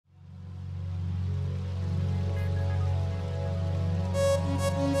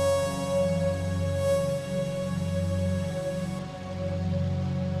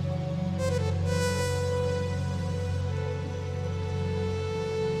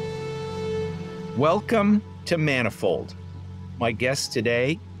Welcome to Manifold. My guest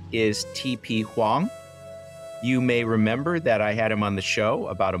today is TP Huang. You may remember that I had him on the show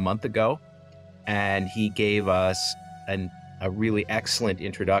about a month ago, and he gave us a really excellent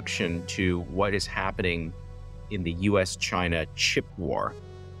introduction to what is happening in the US-China chip war.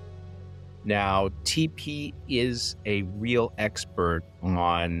 Now, TP is a real expert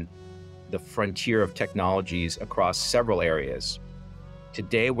on the frontier of technologies across several areas.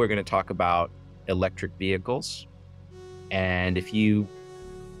 Today, we're going to talk about electric vehicles. And if you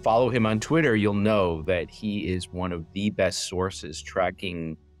follow him on Twitter, you'll know that he is one of the best sources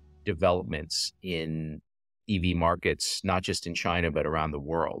tracking developments in EV markets, not just in China, but around the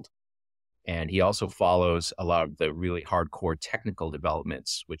world. And he also follows a lot of the really hardcore technical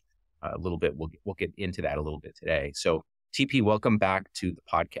developments, which a little bit, we'll get into that a little bit today. So TP, welcome back to the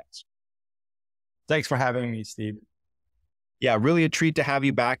podcast. Thanks for having me, Steve. Yeah, really a treat to have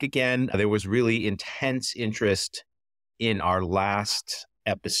you back again. There was really intense interest in our last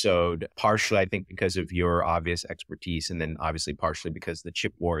episode, partially, I think, because of your obvious expertise, and then obviously partially because the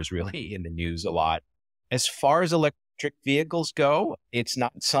chip war is really in the news a lot. As far as electric vehicles go, it's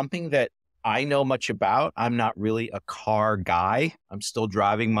not something that I know much about. I'm not really a car guy. I'm still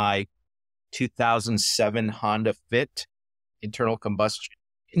driving my 2007 Honda Fit internal combustion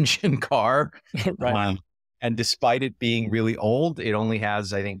engine car. Right. And despite it being really old, it only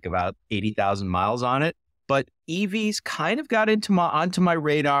has, I think, about 80,000 miles on it. But EVs kind of got onto my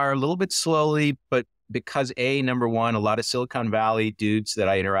radar a little bit slowly, but because number one, a lot of Silicon Valley dudes that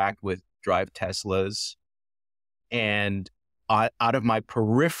I interact with drive Teslas. And out of my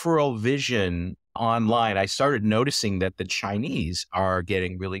peripheral vision online, I started noticing that the Chinese are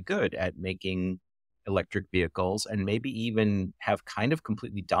getting really good at making electric vehicles and maybe even have kind of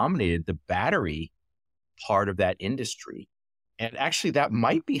completely dominated the battery part of that industry. And actually, that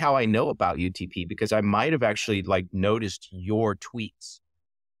might be how I know about UTP, because I might have actually noticed your tweets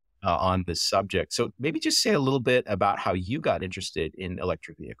on this subject. So maybe just say a little bit about how you got interested in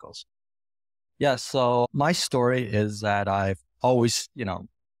electric vehicles. Yeah. So my story is that I've always,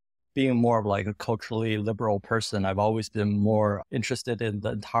 being more of a culturally liberal person, I've always been more interested in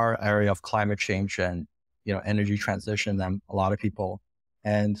the entire area of climate change and, energy transition than a lot of people.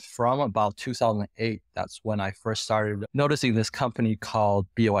 And from about 2008, that's when I first started noticing this company called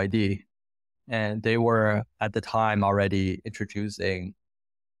BYD. And they were at the time already introducing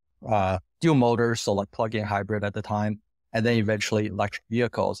dual motors, so plug-in hybrid at the time, and then eventually electric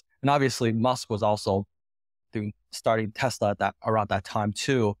vehicles. And obviously Musk was also starting Tesla around that time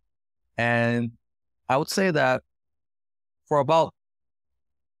too. And I would say that for about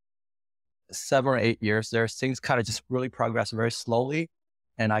 7 or 8 years, things kind of just really progressed very slowly.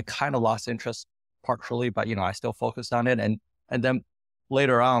 And I kind of lost interest partially, but I still focused on it. And then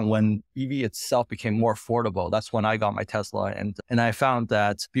later on, when EV itself became more affordable, that's when I got my Tesla. And I found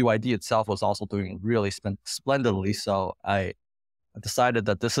that BYD itself was also doing really splendidly. So I decided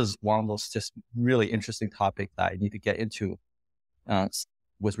that this is one of those just really interesting topics that I need to get into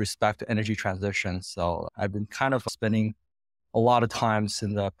with respect to energy transition. So I've been kind of spending a lot of times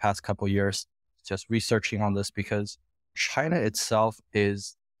in the past couple of years just researching on this, because China itself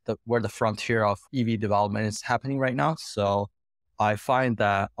is where the frontier of EV development is happening right now. So I find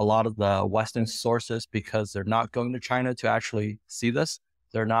that a lot of the Western sources, because they're not going to China to actually see this,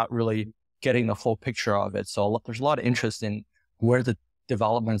 they're not really getting the full picture of it. So there's a lot of interest in where the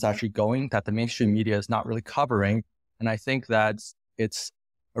development is actually going that the mainstream media is not really covering. And I think that it's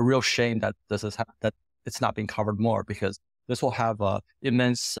a real shame that that it's not being covered more, because this will have an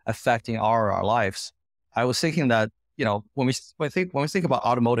immense effect in our lives. I was thinking that when we think about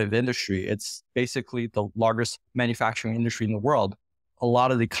automotive industry, it's basically the largest manufacturing industry in the world. A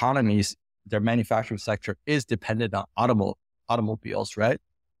lot of the economies, their manufacturing sector is dependent on automobiles, right?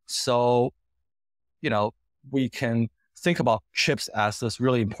 So, we can think about chips as this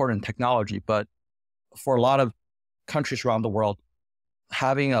really important technology, but for a lot of countries around the world,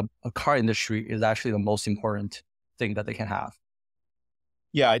 having a car industry is actually the most important thing that they can have.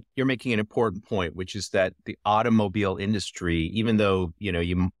 Yeah, you're making an important point, which is that the automobile industry, even though,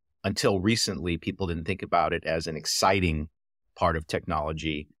 until recently, people didn't think about it as an exciting part of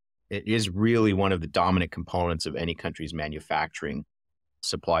technology, it is really one of the dominant components of any country's manufacturing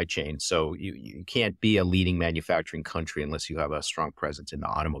supply chain. So you can't be a leading manufacturing country unless you have a strong presence in the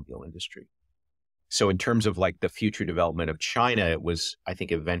automobile industry. So in terms of the future development of China, it was, I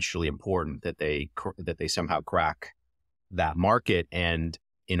think, eventually important that they somehow crack that market. And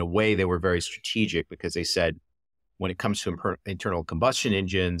in a way, they were very strategic, because they said, when it comes to internal combustion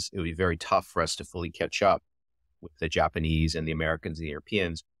engines, it would be very tough for us to fully catch up with the Japanese and the Americans and the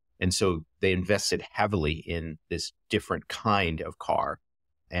Europeans. And so they invested heavily in this different kind of car.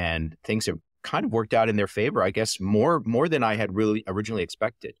 And things have kind of worked out in their favor, I guess, more than I had really originally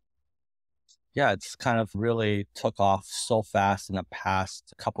expected. Yeah, it's kind of really took off so fast in the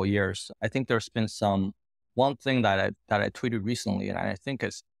past couple of years. I think there's been one thing that I tweeted recently, and I think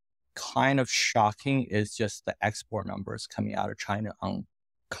is kind of shocking, is just the export numbers coming out of China on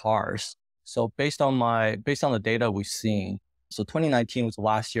cars. So based on the data we've seen, so 2019 was the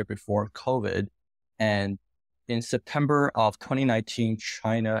last year before COVID, and in September of 2019,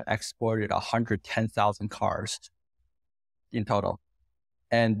 China exported 110,000 cars in total.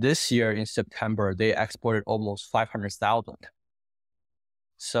 And this year in September, they exported almost 500,000.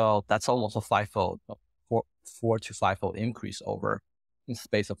 So that's almost a four to fivefold increase over in the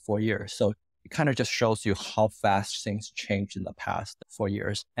space of 4 years. So it kind of just shows you how fast things changed in the past 4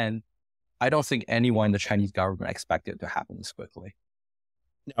 years. And I don't think anyone in the Chinese government expected it to happen this quickly.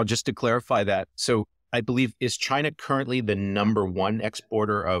 Now, just to clarify that, so I believe, is China currently the number one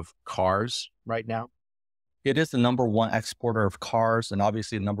exporter of cars right now? It is the number one exporter of cars and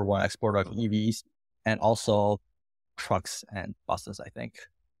obviously the number one exporter of EVs and also trucks and buses, I think.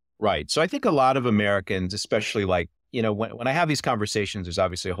 Right. So I think a lot of Americans, especially like, when I have these conversations, there's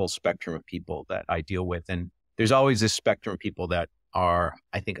obviously a whole spectrum of people that I deal with. And there's always this spectrum of people that are,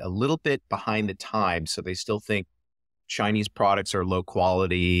 I think, a little bit behind the times. So they still think Chinese products are low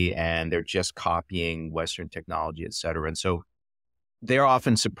quality and they're just copying Western technology, et cetera. And so they're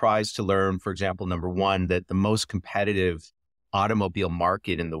often surprised to learn, for example, number one, that the most competitive automobile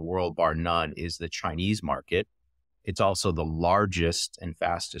market in the world, bar none, is the Chinese market. It's also the largest and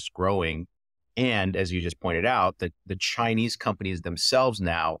fastest growing. And as you just pointed out, that the Chinese companies themselves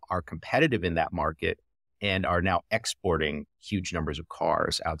now are competitive in that market and are now exporting huge numbers of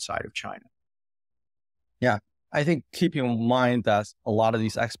cars outside of China. Yeah. I think keeping in mind that a lot of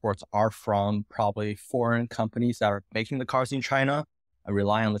these exports are from probably foreign companies that are making the cars in China and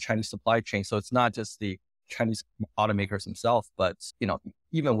rely on the Chinese supply chain. So it's not just the Chinese automakers themselves, but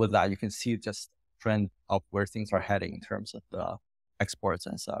even with that, you can see just trend of where things are heading in terms of the exports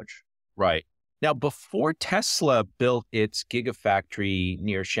and such. Right. Now, before Tesla built its gigafactory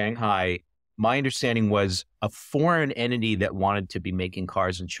near Shanghai, my understanding was a foreign entity that wanted to be making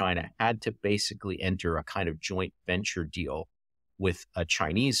cars in China had to basically enter a kind of joint venture deal with a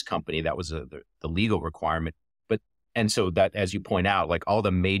Chinese company. That was the legal requirement. And so that, as you point out, like all the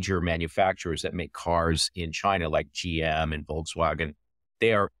major manufacturers that make cars in China, like GM and Volkswagen,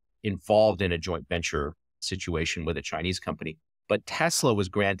 they are involved in a joint venture situation with a Chinese company. But Tesla was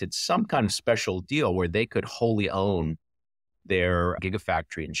granted some kind of special deal where they could wholly own their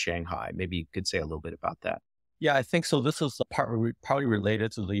gigafactory in Shanghai. Maybe you could say a little bit about that. Yeah, I think so. This is probably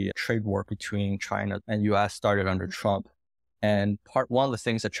related to the trade war between China and US started under Trump. And one of the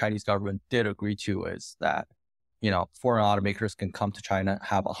things that Chinese government did agree to is that, foreign automakers can come to China,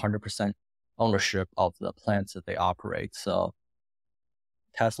 have 100% ownership of the plants that they operate. So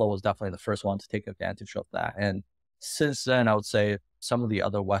Tesla was definitely the first one to take advantage of that. And since then, I would say some of the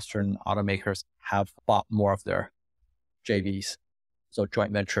other Western automakers have bought more of their JVs, so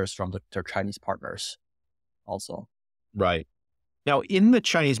joint ventures from their Chinese partners also. Right. Now, in the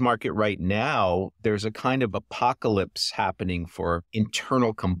Chinese market right now, there's a kind of apocalypse happening for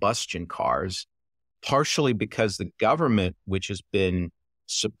internal combustion cars, partially because the government, which has been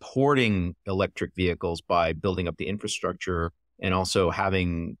supporting electric vehicles by building up the infrastructure and also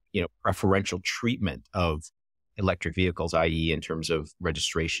having, preferential treatment of electric vehicles, i.e. in terms of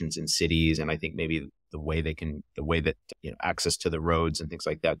registrations in cities, and I think maybe the way that access to the roads and things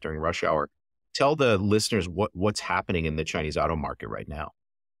like that during rush hour. Tell the listeners what's happening in the Chinese auto market right now.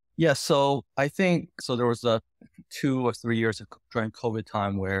 Yeah, so I think there was 2 or 3 years during COVID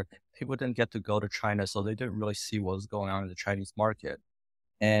time where people didn't get to go to China, so they didn't really see what was going on in the Chinese market.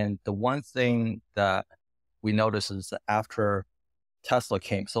 And the one thing that we noticed is that after Tesla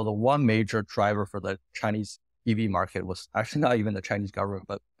came, so the one major driver for the Chinese EV market was actually not even the Chinese government,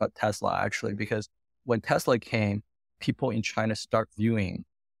 but Tesla actually, because when Tesla came, people in China start viewing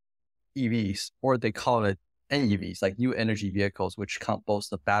EVs, or they call it NEVs, like new energy vehicles, which count both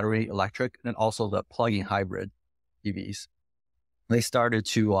the battery electric and also the plug-in hybrid EVs. They started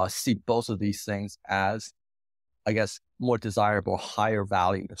to see both of these things as, I guess, more desirable, higher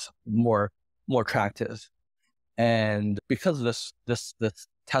value, more attractive. And because of this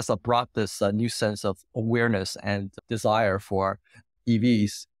Tesla brought this new sense of awareness and desire for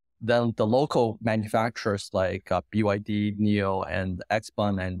EVs, then the local manufacturers like BYD, NIO, and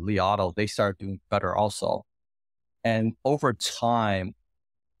XPeng and Li Auto, they start doing better also. And over time,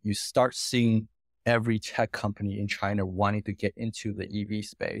 you start seeing every tech company in China wanting to get into the EV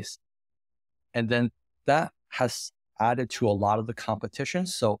space. And then that has added to a lot of the competition.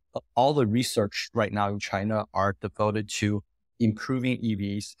 So all the research right now in China are devoted to improving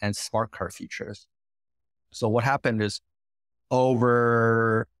EVs and smart car features. So what happened is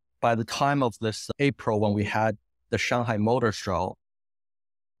by the time of this April, when we had the Shanghai Motor Show,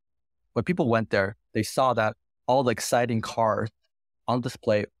 when people went there, they saw that all the exciting cars on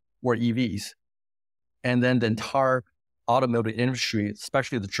display were EVs. And then the entire automotive industry,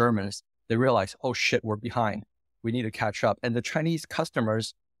 especially the Germans, they realized, oh shit, we're behind. We need to catch up. And the Chinese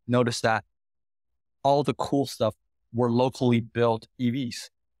customers noticed that all the cool stuff were locally built EVs.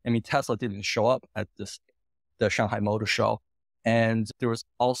 I mean, Tesla didn't show up at the Shanghai Motor Show. And there was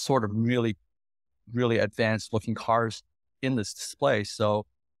all sort of really, really advanced looking cars in this display. So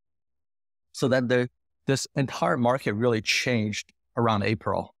then this entire market really changed around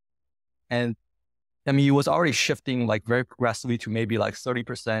April. And I mean, it was already shifting like very progressively to maybe like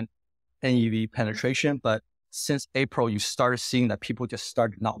 30% NEV penetration. But since April, you started seeing that people just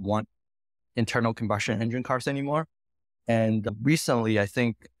started not want internal combustion engine cars anymore. And recently, I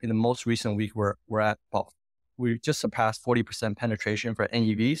think in the most recent week, we just surpassed 40% penetration for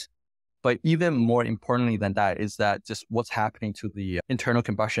NEVs. But even more importantly than that is that just what's happening to the internal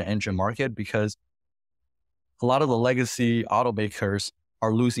combustion engine market, because a lot of the legacy automakers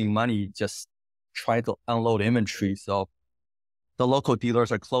are losing money just trying to unload inventory. So the local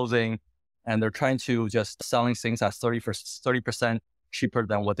dealers are closing and they're trying to just selling things at 30% cheaper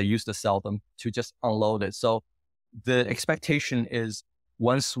than what they used to sell them to just unload it. So the expectation is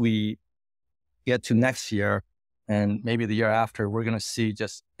once we get to next year and maybe the year after, we're going to see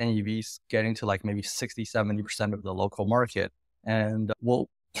just NEVs getting to like maybe 60, 70% of the local market. And we'll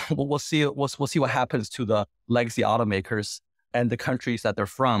see what happens to the legacy automakers and the countries that they're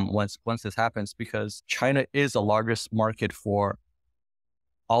from once this happens, because China is the largest market for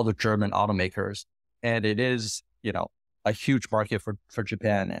all the German automakers. And it is, a huge market for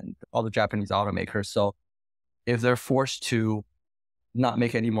Japan and all the Japanese automakers. So if they're forced to not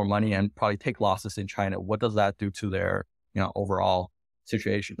make any more money and probably take losses in China, what does that do to their, overall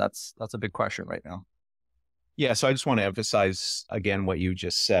situation? That's a big question right now. Yeah. So I just want to emphasize again what you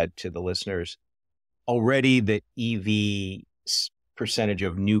just said to the listeners. Already the EV percentage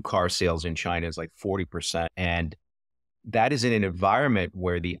of new car sales in China is like 40%. And that is in an environment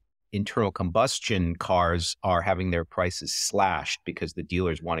where the internal combustion cars are having their prices slashed because the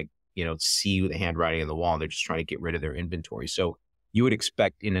dealers want to, see the handwriting on the wall. And they're just trying to get rid of their inventory. So you would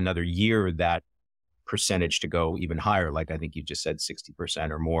expect in another year that percentage to go even higher. Like I think you just said 60%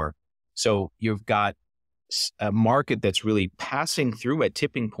 or more. So you've got a market that's really passing through a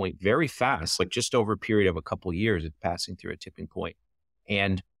tipping point very fast, like just over a period of a couple of years, it's passing through a tipping point.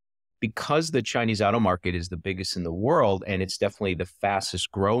 And because the Chinese auto market is the biggest in the world, and it's definitely the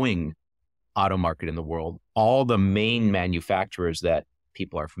fastest growing auto market in the world, all the main manufacturers that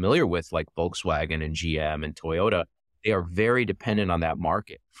people are familiar with, like Volkswagen and GM and Toyota, they are very dependent on that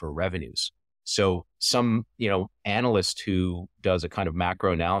market for revenues. So some, analyst who does a kind of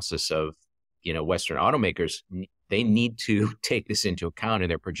macro analysis of, Western automakers, they need to take this into account in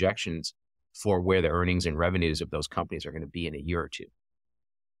their projections for where the earnings and revenues of those companies are going to be in a year or two.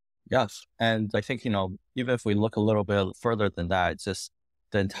 Yes. And I think, even if we look a little bit further than that, it's just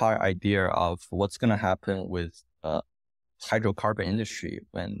the entire idea of what's going to happen with hydrocarbon industry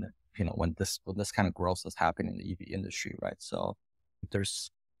when this kind of growth is happening in the EV industry, right? So there's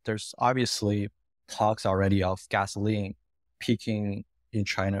obviously talks already of gasoline peaking in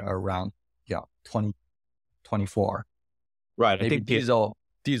China around 2024. Right. Maybe I think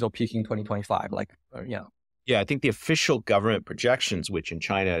diesel peaking 2025, Yeah, I think the official government projections, which in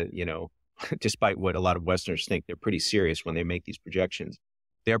China, despite what a lot of Westerners think, they're pretty serious when they make these projections.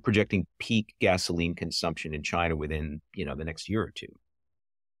 They're projecting peak gasoline consumption in China within, the next year or two.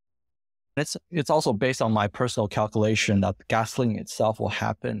 It's also based on my personal calculation that gasoline itself will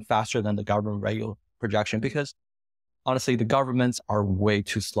happen faster than the government regular projection, because honestly, the governments are way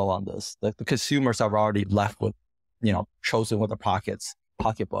too slow on this. The consumers are already left with, chosen with the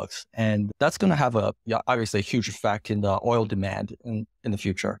pocketbooks. And that's going to have obviously a huge effect in the oil demand in the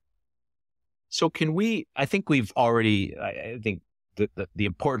future. So I think the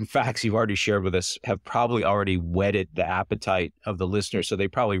important facts you've already shared with us have probably already whetted the appetite of the listeners. So they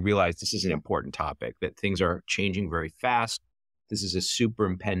probably realize this is an important topic, that things are changing very fast. This is a super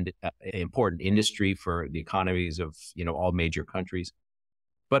important industry for the economies of, all major countries.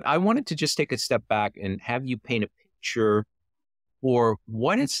 But I wanted to just take a step back and have you paint a picture for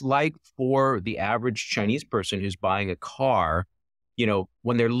what it's like for the average Chinese person who's buying a car.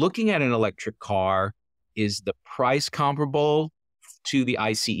 when they're looking at an electric car, is the price comparable to the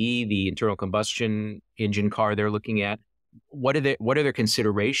ICE, the internal combustion engine car they're looking at? What are their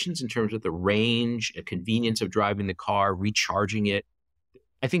considerations in terms of the range, the convenience of driving the car, recharging it?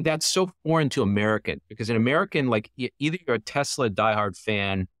 I think that's so foreign to American, because in American, like either you're a Tesla diehard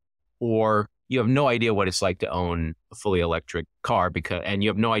fan or you have no idea what it's like to own a fully electric car, and you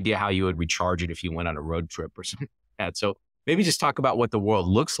have no idea how you would recharge it if you went on a road trip or something like that. So maybe just talk about what the world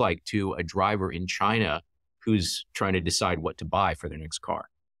looks like to a driver in China who's trying to decide what to buy for their next car.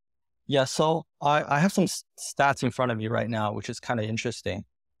 Yeah, so I have some stats in front of me right now, which is kind of interesting.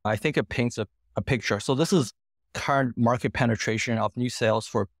 I think it paints a picture. So this is current market penetration of new sales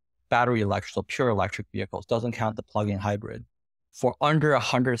for battery electric, so pure electric vehicles, doesn't count the plug-in hybrid. For under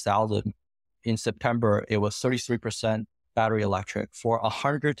 100,000 in September, it was 33% battery electric. For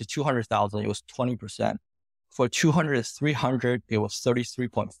 100 to 200,000, it was 20%. For 200 to 300, it was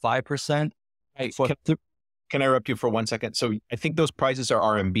 33.5%. Hey, can I interrupt you for 1 second? So I think those prices are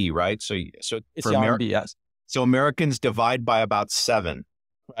RMB, right? So it's for RMB, yes. So Americans divide by about 7,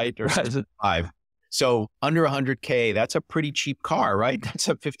 right? Or 5. So under 100K, that's a pretty cheap car, right? That's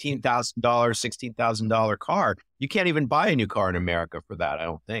a $15,000, $16,000 car. You can't even buy a new car in America for that, I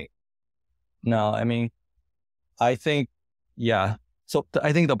don't think. No, I mean, I think, yeah. So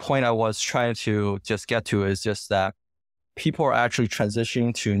I think the point I was trying to just get to is just that people are actually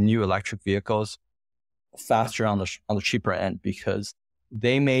transitioning to new electric vehicles faster on the cheaper end, because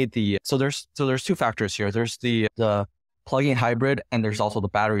they made so there's 2 factors here. There's the plug-in hybrid, and there's also the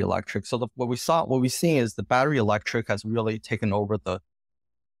battery electric. So what we're seeing is the battery electric has really taken over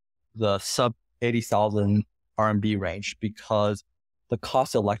the sub 80,000 RMB range, because the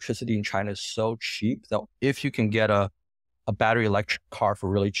cost of electricity in China is so cheap that if you can get a battery electric car for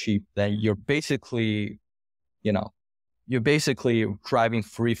really cheap, then you're basically driving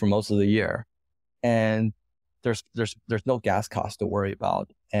free for most of the year. And there's no gas cost to worry about.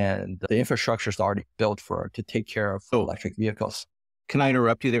 And the infrastructure is already built to take care of electric vehicles. Can I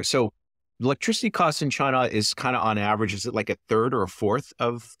interrupt you there? So electricity costs in China is kind of on average, is it like a third or a fourth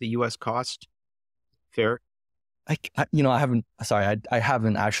of the US cost? Fair? I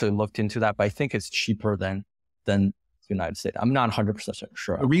haven't actually looked into that, but I think it's cheaper than the United States. I'm not 100%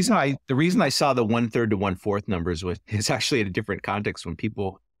 sure. The reason I saw the 1/3 to 1/4 numbers is actually in a different context. When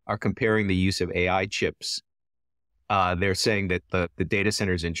people are comparing the use of AI chips, they're saying that the data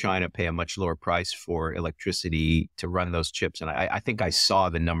centers in China pay a much lower price for electricity to run those chips. And I think I saw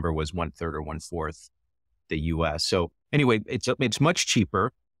the number was 1/3 or 1/4 the US. So anyway, it's much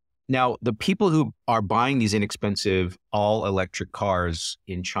cheaper. Now, the people who are buying these inexpensive all electric cars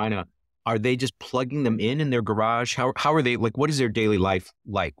in China, are they just plugging them in their garage? How are they, like, what is their daily life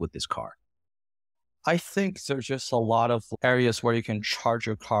like with this car? I think there's just a lot of areas where you can charge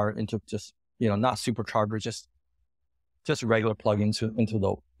your car into just, not supercharger, just regular plug into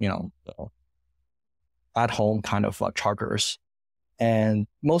the, the at home kind of chargers. And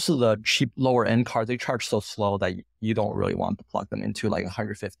most of the cheap lower end cars, they charge so slow that you don't really want to plug them into like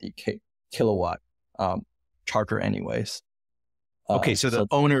 150 kilowatt charger anyways. Okay, so the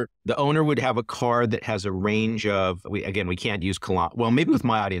owner would have a car that has a range of, we can't use well, maybe with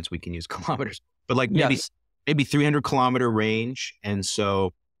my audience we can use kilometers, but like maybe 300 kilometer range. And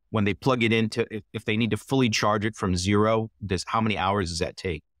so when they plug it into, if they need to fully charge it from zero, how many hours does that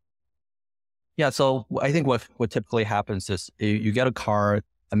take? Yeah, so I think what typically happens is you get a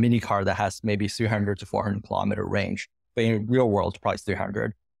mini car that has maybe 300 to 400 kilometer range, but in real world, it's probably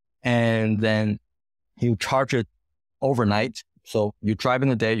 300. And then you charge it overnight. So you drive in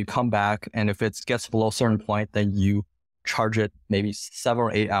the day, you come back, and if it gets below a certain point, then you charge it maybe 7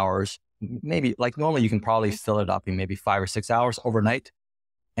 or 8 hours. Maybe like normally you can probably fill it up in maybe 5 or 6 hours overnight.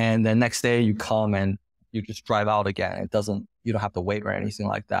 And then next day you come and you just drive out again. You don't have to wait or anything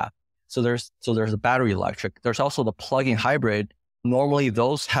like that. So there's a battery electric. There's also the plug-in hybrid. Normally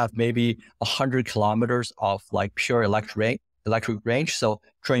those have maybe 100 kilometers of like pure electric range. So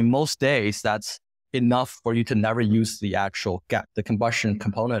during most days, that's enough for you to never use the combustion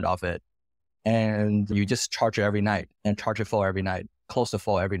component of it. And you just charge it every night and charge it full every night, close to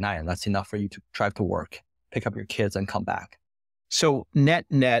full every night. And that's enough for you to drive to work, pick up your kids and come back. So net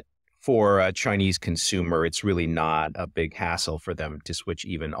for a Chinese consumer, it's really not a big hassle for them to switch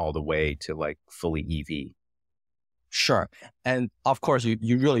even all the way to like fully EV. Sure. And of course,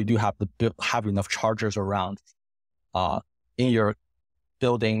 you really do have to have enough chargers around in your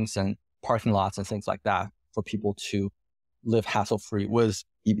buildings and parking lots and things like that for people to live hassle-free with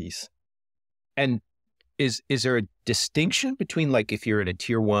EVs. And Is there a distinction between like if you're in a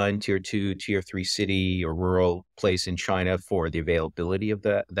tier 1, tier 2, tier 3 city or rural place in China for the availability of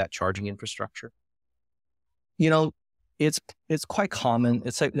that charging infrastructure? You know, it's quite common.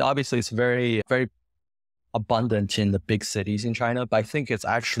 It's like, obviously it's very, very abundant in the big cities in China, but I think it's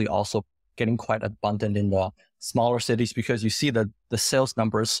actually also getting quite abundant in the smaller cities, because you see the sales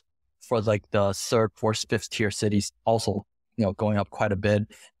numbers for like the third, fourth, fifth tier cities also, going up quite a bit.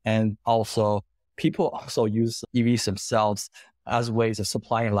 And also people also use EVs themselves as ways of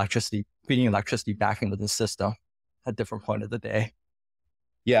supplying electricity, feeding electricity back into the system at different point of the day.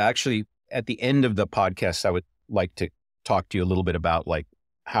 Yeah, actually, at the end of the podcast, I would like to talk to you a little bit about like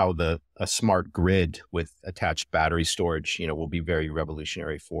how a smart grid with attached battery storage, will be very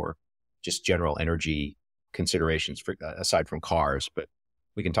revolutionary for just general energy considerations aside from cars. But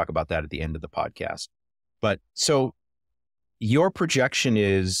we can talk about that at the end of the podcast. But so your projection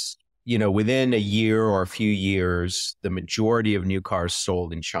is, within a year or a few years, the majority of new cars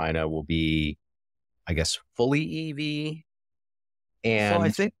sold in China will be, I guess, fully EV. And I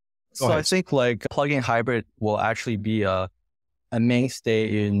think like plug-in hybrid will actually be a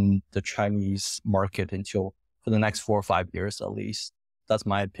mainstay in the Chinese market for the next 4 or 5 years at least. That's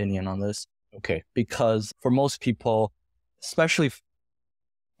my opinion on this. Okay. Because for most people, especially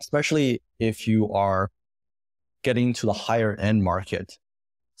if you are getting to the higher end market,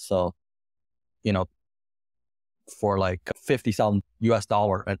 so, for like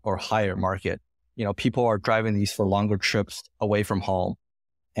 $50,000 or higher market, people are driving these for longer trips away from home.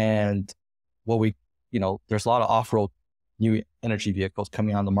 And there's a lot of off-road new energy vehicles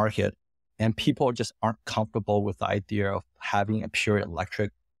coming on the market, and people just aren't comfortable with the idea of having a pure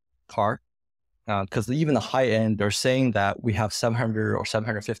electric car. Because even the high end, they're saying that we have 700 or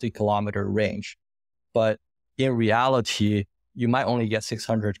 750 kilometer range, but in reality, you might only get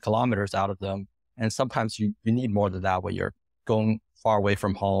 600 kilometers out of them. And sometimes you need more than that when you're going far away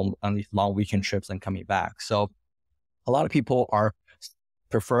from home on these long weekend trips and coming back. So a lot of people are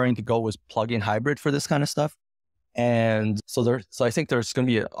preferring to go with plug-in hybrid for this kind of stuff. And so I think there's going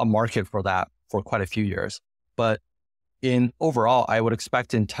to be a market for that for quite a few years. But in overall, I would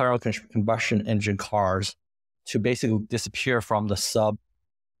expect internal combustion engine cars to basically disappear from the sub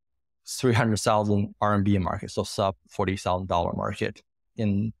 300,000 RMB market, so sub $40,000 market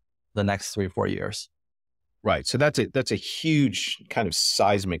in the next 3 or 4 years. Right. So that's a huge kind of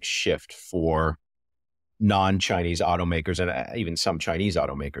seismic shift for non-Chinese automakers and even some Chinese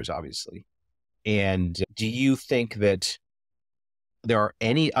automakers, obviously. And do you think that there are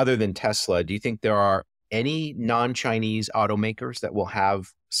any, other than Tesla, do you think there are any non-Chinese automakers that will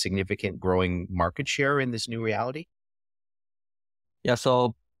have significant growing market share in this new reality? Yeah,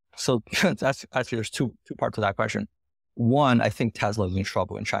 so that's actually, there's two parts to that question. One, I think Tesla is in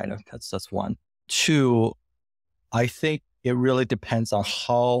trouble in China. That's one. Two, I think it really depends on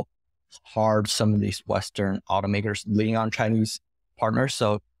how hard some of these Western automakers lean on Chinese partners.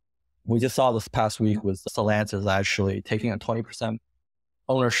 So we just saw this past week with Stellantis actually taking a 20%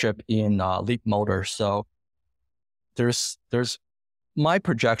 ownership in Leap Motor. So there's my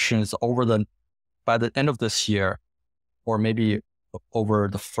projections by the end of this year, or maybe over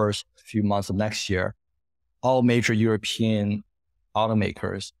the first few months of next year, all major European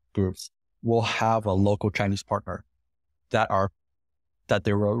automakers groups will have a local Chinese partner that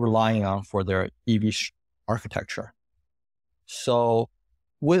they were relying on for their EV architecture. So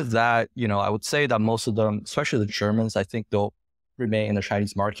with that, I would say that most of them, especially the Germans, I think they'll remain in the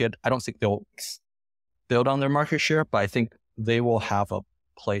Chinese market. I don't think they'll build on their market share, but I think they will have a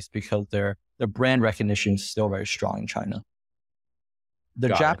place because their brand recognition is still very strong in China. The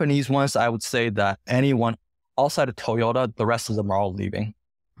Japanese ones, I would say that anyone outside of Toyota, the rest of them are all leaving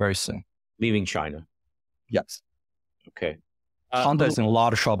very soon. Leaving China? Yes. Okay. Honda is in a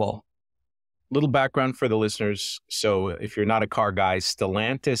lot of trouble. Little background for the listeners. So if you're not a car guy,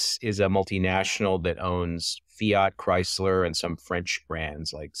 Stellantis is a multinational that owns Fiat, Chrysler, and some French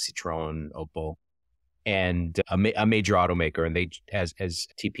brands like Citroën, Opel, and a major automaker. And they, as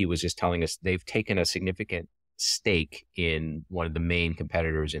TP was just telling us, they've taken a significant stake in one of the main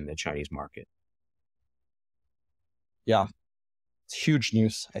competitors in the Chinese market. Yeah, it's huge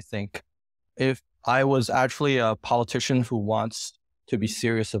news, I think. If I was actually a politician who wants to be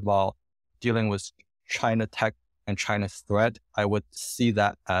serious about dealing with China tech and China's threat, I would see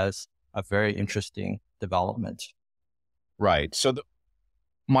that as a very interesting development. Right. So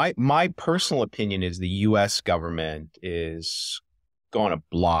my personal opinion is the U.S. government is going to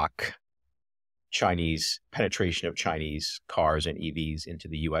block Chinese penetration of Chinese cars and EVs into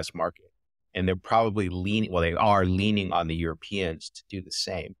the U.S. market. And they're probably they are leaning on the Europeans to do the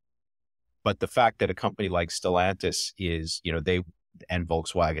same. But the fact that a company like Stellantis is, and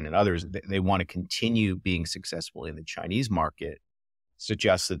Volkswagen and others, they want to continue being successful in the Chinese market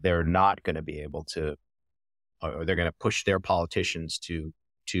suggests that they're not going to be able to, or they're going to push their politicians to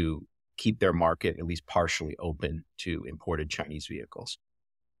keep their market at least partially open to imported Chinese vehicles.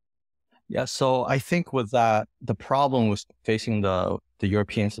 Yeah, so I think with that, the problem with facing the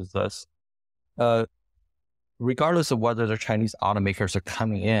Europeans is this. Regardless of whether the Chinese automakers are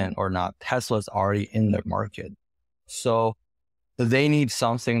coming in or not, Tesla's already in their market. So they need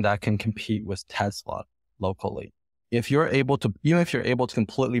something that can compete with Tesla locally. Even if you're able to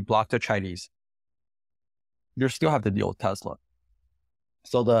completely block the Chinese, you still have to deal with Tesla.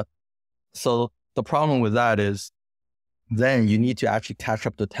 So the problem with that is then you need to actually catch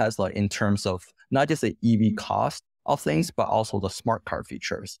up to Tesla in terms of not just the EV cost of things, but also the smart car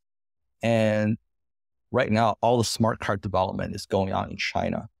features. And right now, all the smart car development is going on in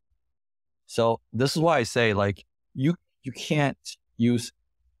China. So this is why I say, like, you can't use,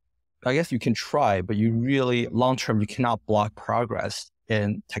 I guess you can try, but you really, long-term, you cannot block progress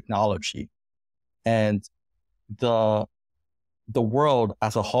in technology. And the world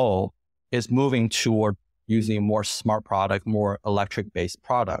as a whole is moving toward using more smart product, more electric-based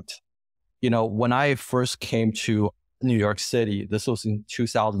product. When I first came to New York City, this was in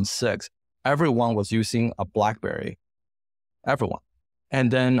 2006, everyone was using a BlackBerry, everyone.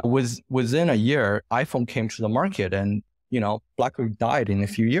 And then within a year, iPhone came to the market and, BlackBerry died in a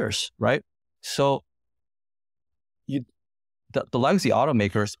few years, right? So the legacy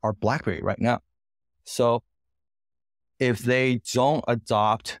automakers are BlackBerry right now. So if they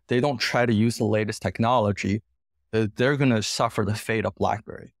don't try to use the latest technology, they're going to suffer the fate of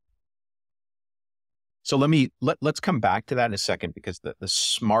BlackBerry. So let's come back to that in a second, because the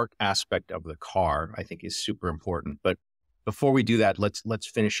smart aspect of the car, I think, is super important. But before we do that, let's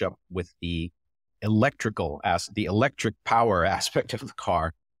finish up with the electric power aspect of the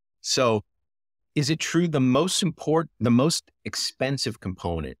car. So is it true the most expensive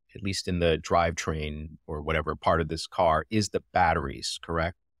component, at least in the drivetrain or whatever part of this car, is the batteries,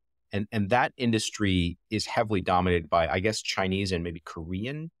 correct? And that industry is heavily dominated by, I guess, Chinese and maybe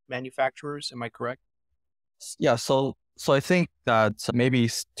Korean manufacturers. Am I correct? Yeah, so I think that maybe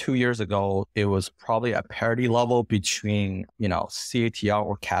 2 years ago, it was probably a parity level between, CATL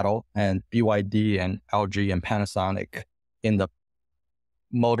or CATL and BYD and LG and Panasonic in the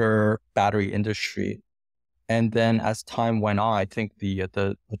motor battery industry. And then as time went on, I think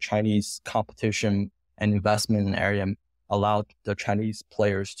the Chinese competition and investment in the area allowed the Chinese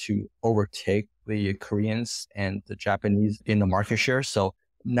players to overtake the Koreans and the Japanese in the market share. So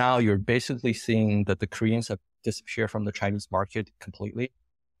now you're basically seeing that the Koreans have disappeared from the Chinese market completely.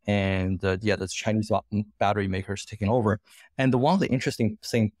 And the Chinese battery makers taking over. And one of the interesting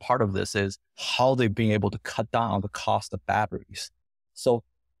part of this is how they've been able to cut down on the cost of batteries. So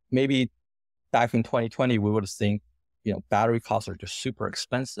maybe back in 2020, we would have seen, battery costs are just super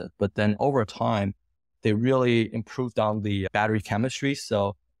expensive. But then over time, they really improved on the battery chemistry.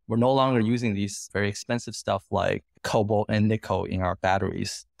 So we're no longer using these very expensive stuff like cobalt and nickel in our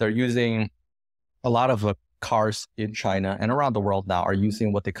batteries. They're using a lot of cars in China and around the world now are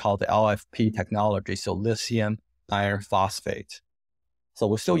using what they call the LFP technology. So lithium iron phosphate. So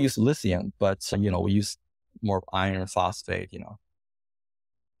we still use lithium, but we use more iron phosphate,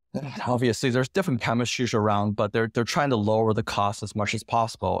 Obviously there's different chemistries around, but they're trying to lower the cost as much as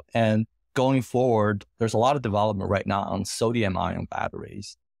possible. And going forward, there's a lot of development right now on sodium ion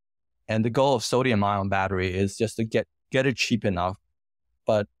batteries. And the goal of sodium ion battery is just to get it cheap enough,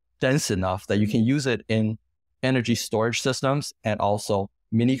 but dense enough that you can use it in energy storage systems and also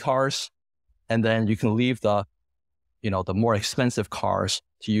mini cars. And then you can leave the more expensive cars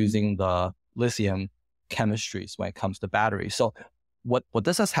to using the lithium chemistries when it comes to batteries. So what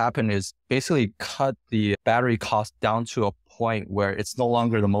this has happened is basically cut the battery cost down to a point where it's no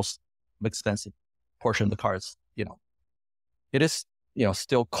longer the most expensive portion of the cars. It is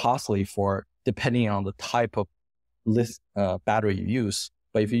still costly for depending on the type of battery you use.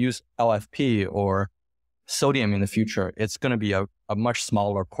 But if you use LFP or sodium in the future, it's going to be a much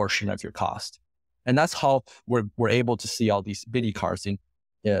smaller portion of your cost. And that's how we're able to see all these mini cars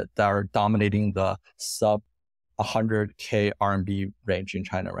that are dominating the sub 100K RMB range in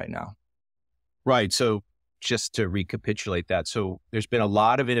China right now. Right. So just to recapitulate that, so there's been a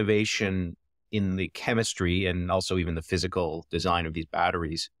lot of innovation in the chemistry and also even the physical design of these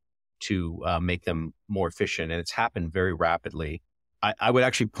batteries to make them more efficient. And it's happened very rapidly. I would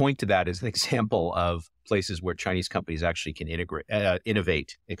actually point to that as an example of places where Chinese companies actually can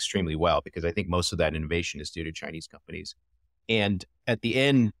innovate extremely well, because I think most of that innovation is due to Chinese companies. And at the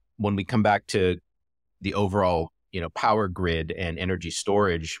end, when we come back to the overall, power grid and energy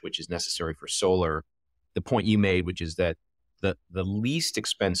storage, which is necessary for solar, the point you made, which is that the least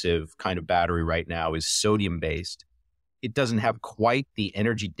expensive kind of battery right now is sodium based. It doesn't have quite the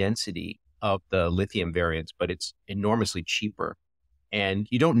energy density of the lithium variants, but it's enormously cheaper. And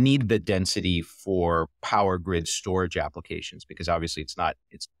you don't need the density for power grid storage applications, because obviously it's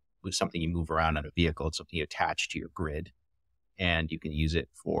something you move around on a vehicle. It's something you attach to your grid, and you can use it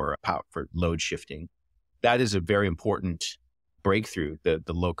for power, for load shifting. That is a very important breakthrough, the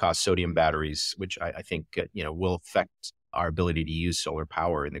low cost sodium batteries, which I think, will affect our ability to use solar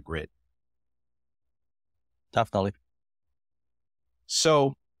power in the grid. Definitely.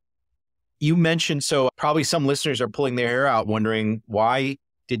 So you mentioned, probably some listeners are pulling their hair out wondering, why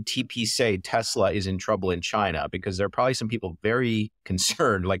did TP say Tesla is in trouble in China? Because there are probably some people very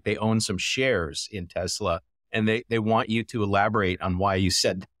concerned, like they own some shares in Tesla, and they want you to elaborate on why you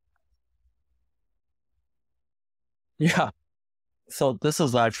said that. Yeah. So this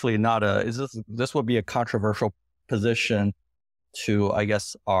is actually this would be a controversial position to, I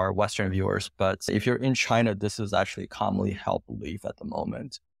guess, our Western viewers. But if you're in China, this is actually commonly held belief at the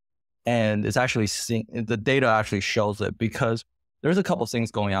moment. And it's actually the data actually shows it, because there's a couple of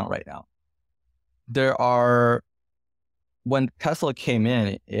things going on right now. When Tesla came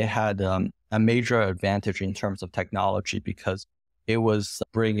in, it had a major advantage in terms of technology, because it was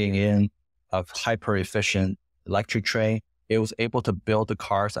bringing in a hyper efficient electric train. It was able to build the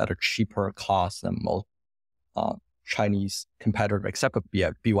cars at a cheaper cost than most Chinese competitor, except for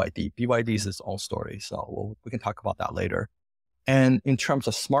BYD. BYD is its own story, so we can talk about that later. And in terms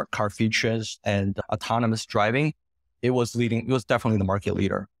of smart car features and autonomous driving, it was definitely the market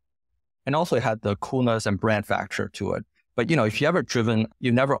leader. And also it had the coolness and brand factor to it. But, if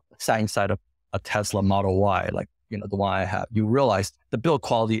you never sat inside a Tesla Model Y, like, the one I have, you realize the build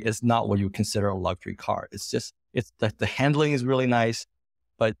quality is not what you consider a luxury car. It's the handling is really nice,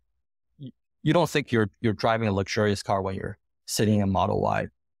 but you don't think you're driving a luxurious car when you're sitting in a Model Y.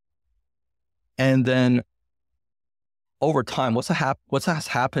 And then over time, what has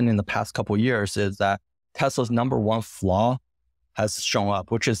happened in the past couple of years is that Tesla's number one flaw has shown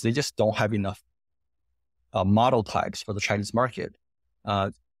up, which is they just don't have enough model types for the Chinese market.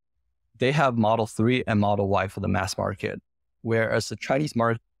 They have Model 3 and Model Y for the mass market, whereas the Chinese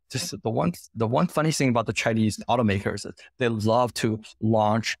market, just the one funny thing about the Chinese automakers is they love to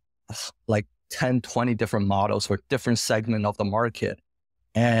launch like 10, 20 different models for different segment of the market.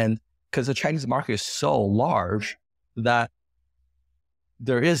 And because the Chinese market is so large that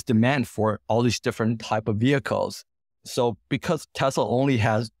there is demand for all these different type of vehicles. So because Tesla only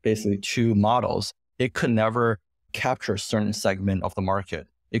has basically 2 models, it could never capture a certain segment of the market.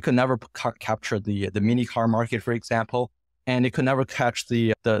 It could never capture the mini car market, for example, and it could never catch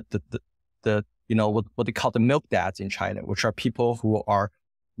the what they call the milk dads in China, which are people who are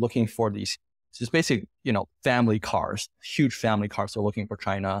looking for these just basic family cars, huge family cars are looking for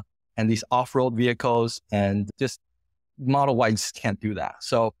China, and these off-road vehicles, and just Model Y just can't do that.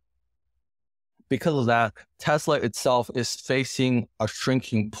 So because of that, Tesla itself is facing a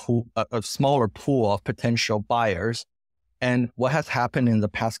shrinking pool, a smaller pool of potential buyers. And what has happened in the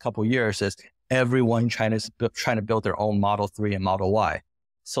past couple of years is everyone in China is trying to build their own Model 3 and Model Y.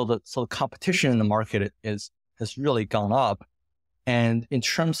 So the competition in the market has really gone up. And in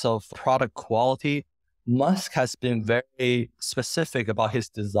terms of product quality, Musk has been very specific about his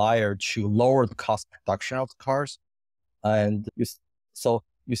desire to lower the cost of production of the cars. And you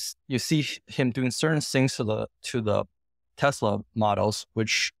see him doing certain things to the Tesla models,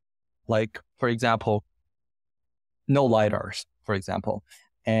 which, like, for example, no LIDARs, for example,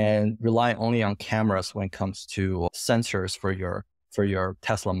 and rely only on cameras when it comes to sensors for your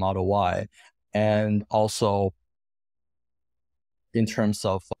Tesla Model Y. And also in terms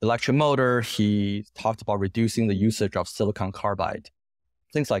of electric motor, he talked about reducing the usage of silicon carbide,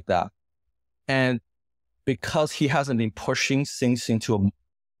 things like that. And because he hasn't been pushing things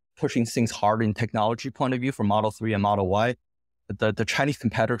hard in technology point of view for Model 3 and Model Y, the Chinese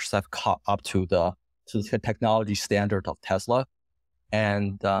competitors have caught up to the technology standard of Tesla.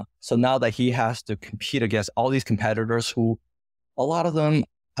 And so now that he has to compete against all these competitors who, a lot of them,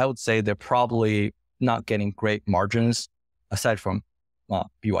 I would say they're probably not getting great margins aside from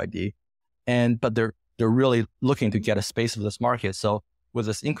BYD. But they're really looking to get a space of this market. So with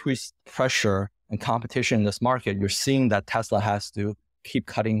this increased pressure and competition in this market, you're seeing that Tesla has to keep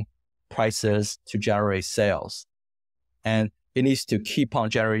cutting prices to generate sales. And it needs to keep on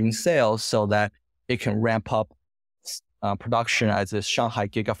generating sales so that it can ramp up production at this Shanghai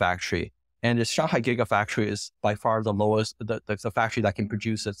Gigafactory. And this Shanghai Gigafactory is by far the lowest, the factory that can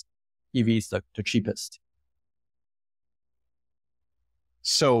produce its EV is the cheapest.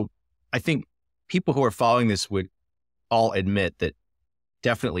 So I think people who are following this would all admit that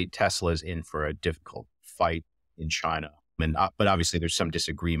definitely Tesla is in for a difficult fight in China. But obviously there's some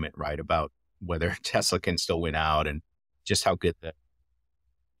disagreement, right, about whether Tesla can still win out and just how good the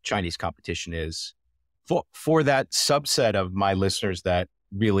Chinese competition is. For that subset of my listeners that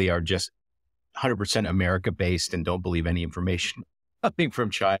really are just 100% America-based and don't believe any information coming from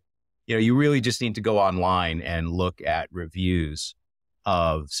China, you really just need to go online and look at reviews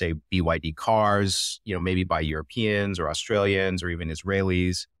of, say, BYD cars, maybe by Europeans or Australians or even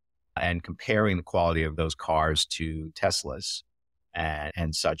Israelis, and comparing the quality of those cars to Teslas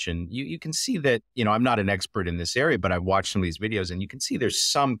and such. And you can see that, I'm not an expert in this area, but I've watched some of these videos and you can see there's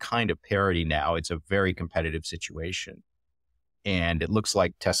some kind of parity now. It's a very competitive situation. And it looks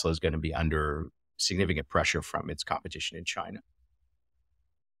like Tesla is going to be under significant pressure from its competition in China.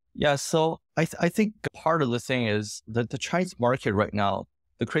 Yeah, so I think part of the thing is that the Chinese market right now,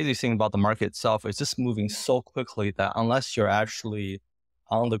 the crazy thing about the market itself is just moving so quickly that unless you're actually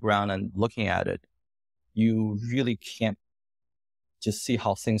on the ground and looking at it, you really can't just see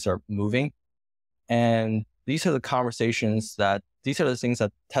how things are moving. And these are the things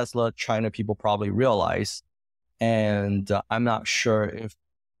that Tesla China people probably realize. And I'm sure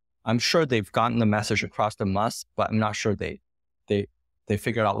they've gotten the message across to us, but I'm not sure they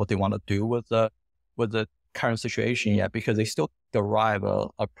figured out what they want to do with the current situation yet, because they still derive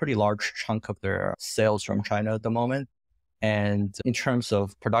a pretty large chunk of their sales from China at the moment. And in terms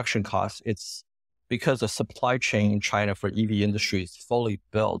of production costs, it's because the supply chain in China for EV industry is fully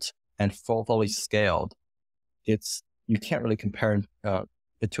built and fully scaled. You can't really compare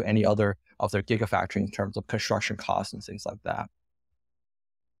it to any other of their gigafactory in terms of construction costs and things like that.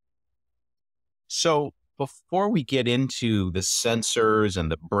 So before we get into the sensors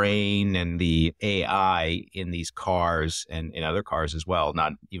and the brain and the AI in these cars and in other cars as well,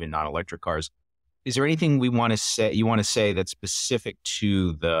 not even non-electric cars, is there anything you want to say that's specific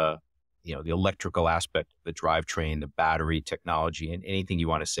to the electrical aspect, the drivetrain, the battery technology, and anything you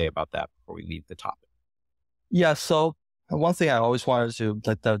want to say about that before we leave the topic? Yeah. So one thing I always wanted to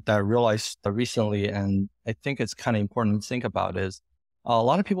that I realized recently, and I think it's kind of important to think about, is a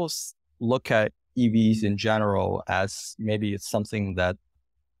lot of people look at EVs in general as maybe it's something that,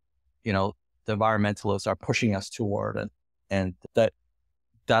 the environmentalists are pushing us toward, and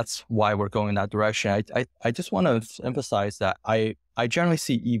that's why we're going in that direction. I just want to emphasize that I generally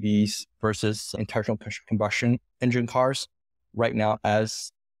see EVs versus internal combustion engine cars right now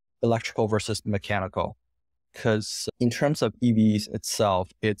as electrical versus mechanical. Because in terms of EVs itself,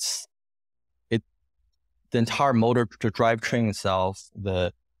 the entire motor, the drivetrain itself,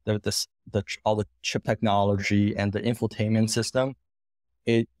 all the chip technology and the infotainment system,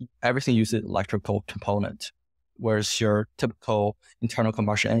 everything uses electrical component. Whereas your typical internal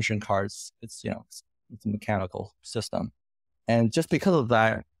combustion engine cars, it's a mechanical system. And just because of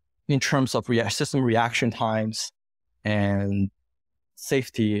that, in terms of system reaction times and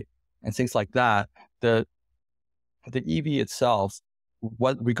safety and things like that, the EV itself,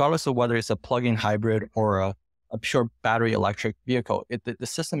 regardless of whether it's a plug-in hybrid or a pure battery electric vehicle, the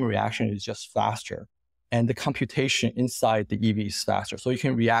system reaction is just faster. And the computation inside the EV is faster. So you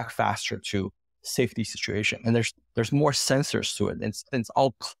can react faster to safety situation. And there's more sensors to it. It's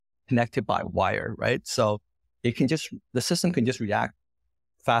all connected by wire, right? So the system can just react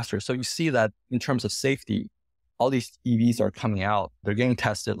faster. So you see that in terms of safety, all these EVs are coming out. They're getting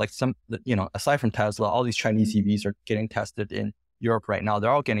tested. Like aside from Tesla, all these Chinese EVs are getting tested in Europe right now.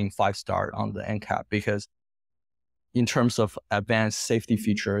 They're all getting 5-star on the NCAP because in terms of advanced safety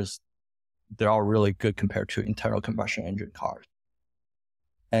features, they're all really good compared to internal combustion engine cars.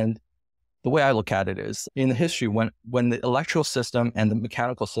 And the way I look at it is, in the history, when the electrical system and the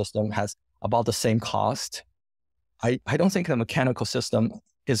mechanical system has about the same cost, I don't think the mechanical system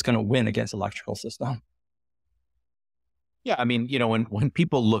is going to win against electrical system. Yeah, I mean, when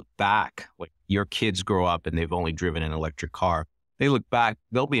people look back, like your kids grow up and they've only driven an electric car, they look back,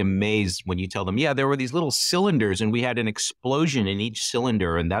 they'll be amazed when you tell them, yeah, there were these little cylinders and we had an explosion in each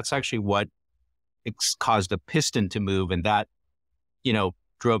cylinder. And that's actually what caused a piston to move. And that,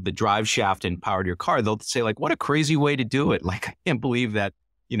 drove the drive shaft and powered your car. They'll say like, what a crazy way to do it. Like, I can't believe that,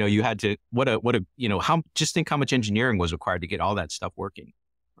 you had to, just think how much engineering was required to get all that stuff working,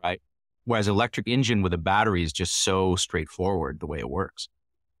 right? Whereas electric engine with a battery is just so straightforward the way it works.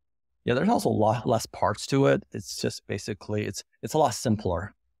 Yeah, there's also a lot less parts to it. It's just basically, it's a lot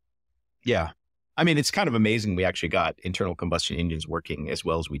simpler. Yeah. I mean, it's kind of amazing we actually got internal combustion engines working as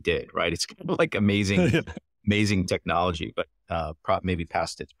well as we did, right? It's kind of like amazing amazing technology, but maybe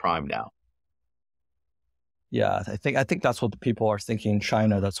past its prime now. Yeah, I think that's what the people are thinking in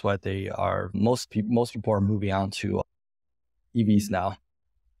China. That's why they are most people are moving on to EVs now.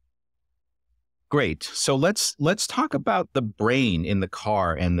 Great. So let's talk about the brain in the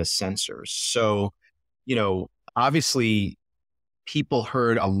car and the sensors. So, obviously people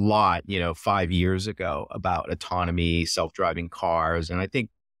heard a lot, 5 years ago about autonomy, self-driving cars. And I think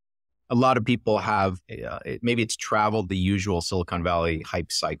a lot of people have, maybe it's traveled the usual Silicon Valley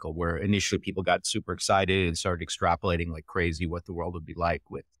hype cycle where initially people got super excited and started extrapolating like crazy what the world would be like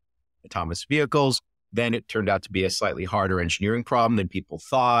with autonomous vehicles. Then it turned out to be a slightly harder engineering problem than people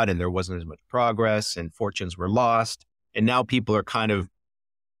thought, and there wasn't as much progress and fortunes were lost. And now people are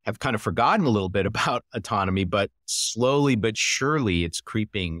have kind of forgotten a little bit about autonomy, but slowly but surely it's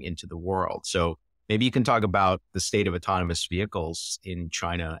creeping into the world. So maybe you can talk about the state of autonomous vehicles in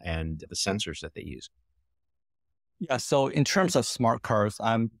China and the sensors that they use. Yeah. So in terms of smart cars,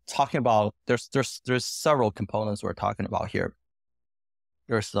 I'm talking about there's several components we're talking about here.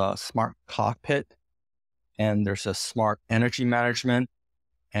 There's a smart cockpit, and there's a smart energy management,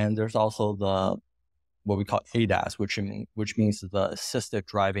 and there's also what we call ADAS, which means the assisted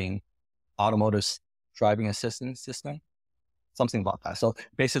driving, automotive driving assistance system, something about that. So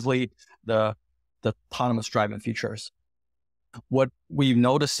basically the autonomous driving features. What we've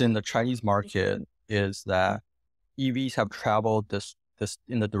noticed in the Chinese market is that EVs have traveled this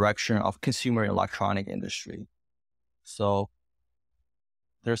in the direction of consumer electronic industry. So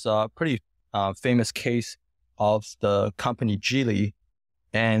there's a pretty famous case of the company Geely,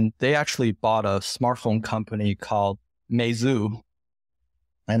 and they actually bought a smartphone company called Meizu.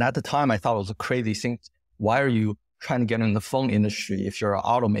 And at the time, I thought it was a crazy thing. Why are you trying to get in the phone industry if you're an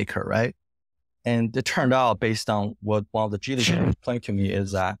automaker, right? And it turned out, based on what one of the Geely people explained to me,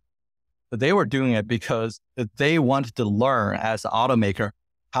 is that they were doing it because they wanted to learn as an automaker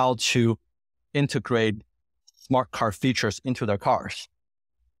how to integrate smart car features into their cars.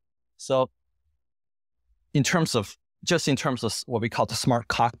 So in terms of what we call the smart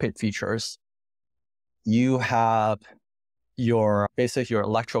cockpit features, you have your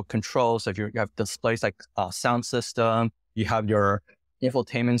electrical controls. If you have displays like a sound system, you have your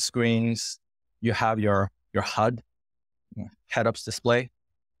infotainment screens, you have your HUD, head-up display,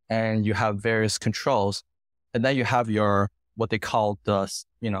 and you have various controls. And then you have your, what they call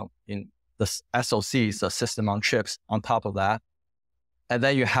in the SoCs, the system on chips on top of that. And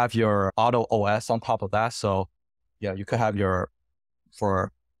then you have your auto OS on top of that. So yeah, you could have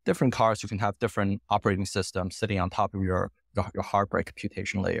for different cars, you can have different operating systems sitting on top of your hardware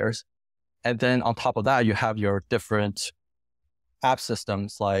computation layers. And then on top of that, you have your different app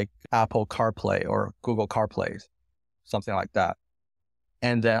systems like Apple CarPlay or Google CarPlay, something like that.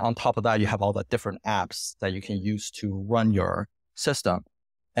 And then on top of that, you have all the different apps that you can use to run your system.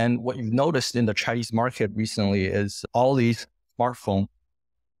 And what you've noticed in the Chinese market recently is all these smartphone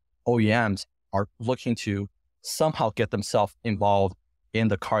OEMs are looking to somehow get themselves involved in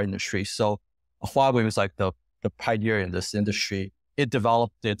the car industry. So Huawei was like the pioneer in this industry. It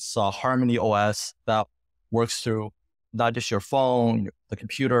developed its Harmony OS that works through not just your phone, the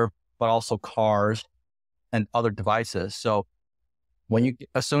computer, but also cars and other devices. So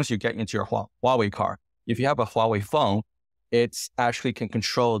as soon as you get into your Huawei car, if you have a Huawei phone, it's actually can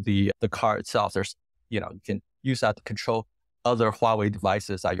control the car itself. You can use that to control other Huawei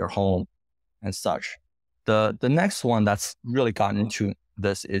devices at your home and such. The next one that's really gotten into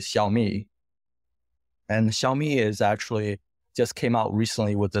this is Xiaomi. And Xiaomi is actually just came out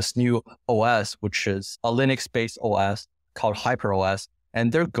recently with this new OS, which is a Linux-based OS called HyperOS.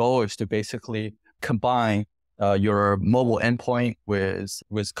 And their goal is to basically combine your mobile endpoint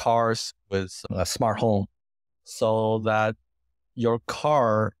with cars, with a smart home, so that your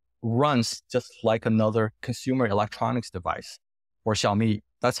car runs just like another consumer electronics device for Xiaomi.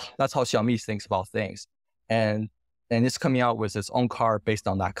 That's how Xiaomi thinks about things. And it's coming out with its own car based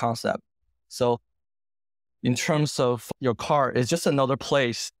on that concept. So in terms of your car, it's just another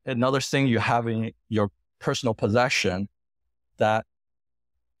place, another thing you have in your personal possession that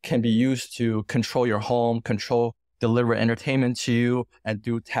can be used to control your home, deliver entertainment to you, and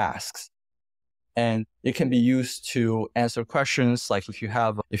do tasks. And it can be used to answer questions. Like if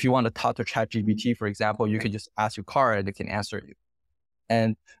you want to talk to ChatGPT, for example, you can just ask your car and it can answer you.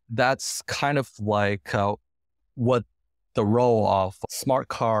 And that's kind of like what the role of smart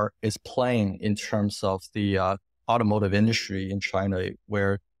car is playing in terms of the automotive industry in China,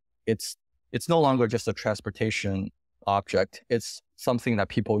 where it's no longer just a transportation object. It's something that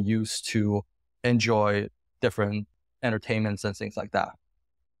people use to enjoy different entertainments and things like that.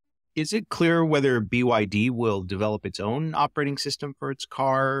 Is it clear whether BYD will develop its own operating system for its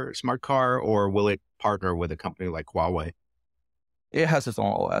smart car, or will it partner with a company like Huawei? It has its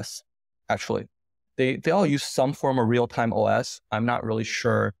own OS, actually. They all use some form of real-time OS. I'm not really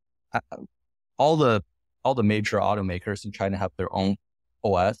sure. All the major automakers in China have their own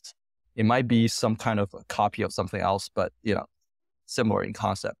OS. It might be some kind of a copy of something else, but similar in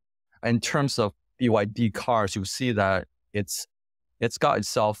concept. In terms of BYD cars, you see that it's got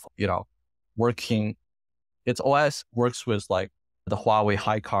itself, working. Its OS works with like the Huawei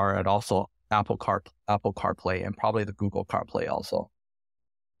HiCar and also Apple CarPlay, and probably the Google CarPlay also.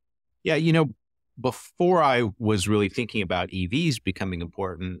 Yeah, before I was really thinking about EVs becoming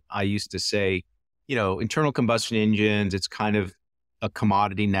important, I used to say, internal combustion engines, it's kind of a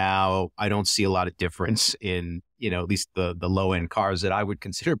commodity now. I don't see a lot of difference in, at least the low end cars that I would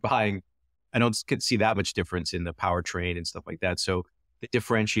consider buying. I don't see that much difference in the powertrain and stuff like that. So the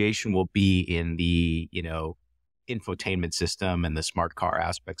differentiation will be in the, infotainment system and the smart car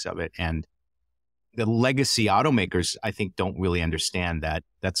aspects of it. And the legacy automakers, I think, don't really understand that.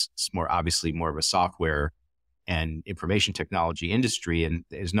 That's obviously more of a software and information technology industry. And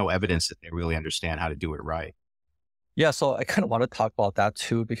there's no evidence that they really understand how to do it right. Yeah, so I kind of want to talk about that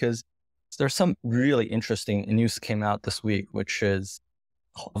too, because there's some really interesting news came out this week, which is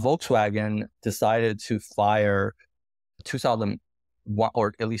Volkswagen decided to fire 2,000,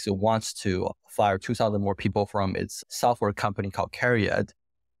 or at least it wants to fire 2,000 more people from its software company called Cariad.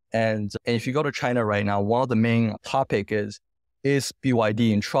 And if you go to China right now, one of the main topic is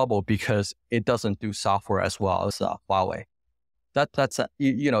BYD in trouble because it doesn't do software as well as Huawei. That's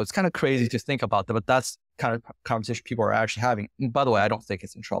it's kind of crazy to think about that, but that's kind of conversation people are actually having. And by the way, I don't think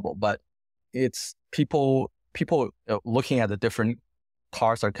it's in trouble, but it's people looking at the different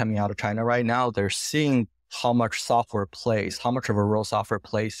cars that are coming out of China right now. They're seeing how much software plays, how much of a role software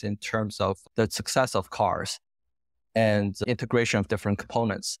plays in terms of the success of cars and integration of different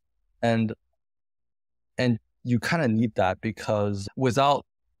components. And you kind of need that, because without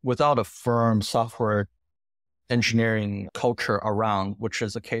a firm software engineering culture around, which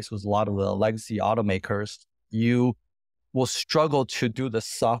is the case with a lot of the legacy automakers, you will struggle to do the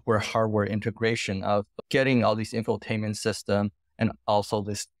software hardware integration of getting all these infotainment system and also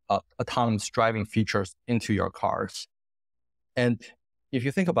this autonomous driving features into your cars. And if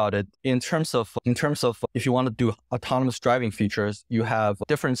you think about it, in terms of if you want to do autonomous driving features, you have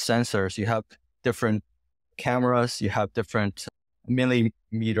different sensors, you have different cameras, you have different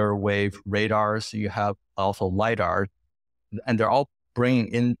millimeter wave radars, you have also LIDAR, and they're all bringing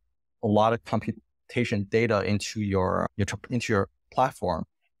in a lot of computation data into your platform.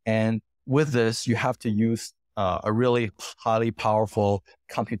 And with this, you have to use a really highly powerful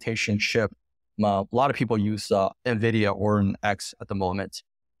computation chip. A lot of people use NVIDIA or an X at the moment,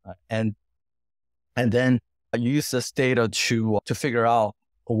 and then you use this data to figure out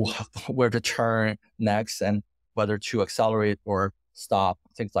where to turn next and whether to accelerate or stop,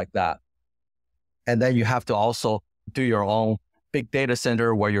 things like that. And then you have to also do your own big data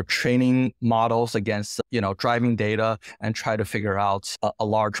center where you're training models against driving data and try to figure out a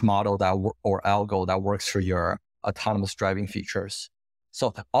large model or algo that works for your autonomous driving features.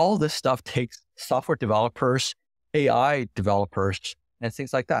 So all this stuff takes software developers, AI developers, and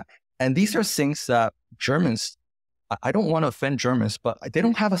things like that. And these are things that Germans, I don't want to offend Germans, but they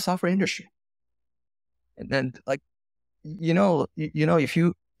don't have a software industry. And then if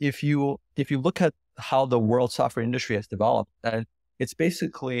you look at how the world software industry has developed, and it's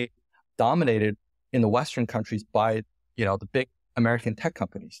basically dominated in the Western countries by, the big American tech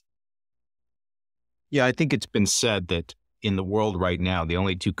companies. Yeah, I think it's been said that in the world right now, the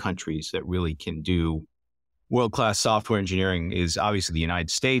only two countries that really can do world-class software engineering is obviously the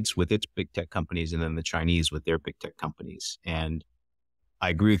United States with its big tech companies, and then the Chinese with their big tech companies. And I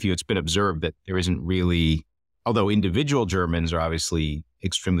agree with you. It's been observed that there isn't really, although individual Germans are obviously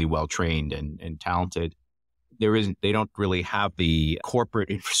extremely well-trained and talented, they don't really have the corporate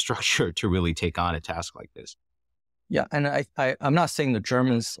infrastructure to really take on a task like this. Yeah, and I'm not saying the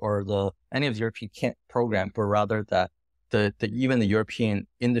Germans or any of the European can't program, but rather that even the European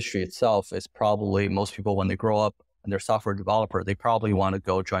industry itself is probably, most people when they grow up and they're software developer, they probably want to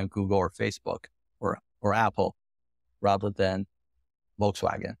go join Google or Facebook or Apple rather than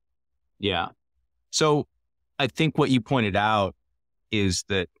Volkswagen. Yeah. So I think what you pointed out is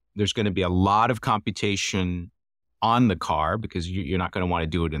that there's going to be a lot of computation on the car because you're not going to want to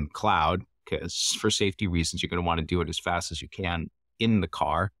do it in the cloud, because for safety reasons, you're going to want to do it as fast as you can in the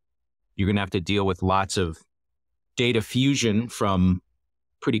car. You're going to have to deal with lots of data fusion from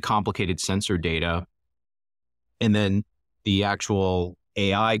pretty complicated sensor data. And then the actual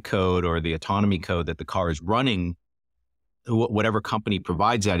AI code or the autonomy code that the car is running, whatever company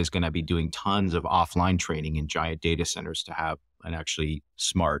provides that is going to be doing tons of offline training in giant data centers to have an actually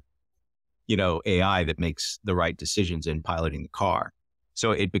smart, AI that makes the right decisions in piloting the car.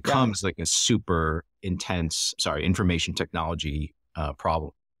 So it Yeah. becomes like a super intense, information technology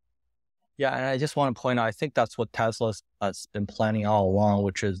problem. Yeah. And I just want to point out, I think that's what Tesla has been planning all along,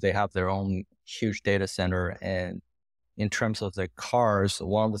 which is they have their own huge data center. And in terms of their cars,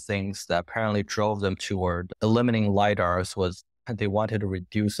 one of the things that apparently drove them toward eliminating LIDARs was they wanted to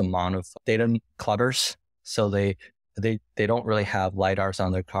reduce the amount of data clutters. So they don't really have LIDARs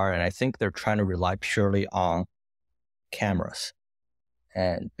on their car. And I think they're trying to rely purely on cameras.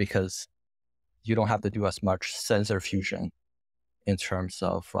 And because you don't have to do as much sensor fusion in terms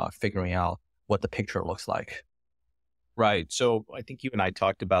of figuring out what the picture looks like. Right. So I think you and I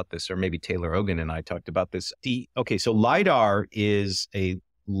talked about this, or maybe Taylor Ogan and I talked about this. Okay, so LIDAR is a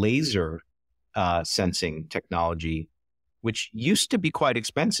laser sensing technology, which used to be quite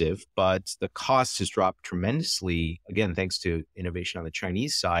expensive, but the cost has dropped tremendously, again, thanks to innovation on the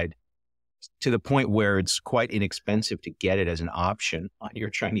Chinese side, to the point where it's quite inexpensive to get it as an option on your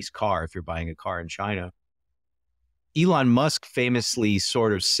Chinese car if you're buying a car in China. Elon Musk famously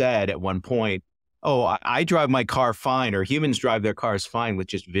sort of said at one point, oh, I drive my car fine, or humans drive their cars fine with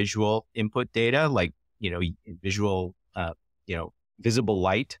just visual input data, like, visual, visible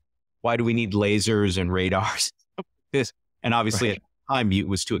light. Why do we need lasers and radars? And obviously Right. at the time, it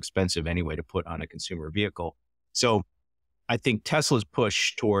was too expensive anyway to put on a consumer vehicle. So I think Tesla's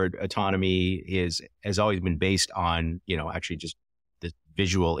push toward autonomy has always been based on, actually just the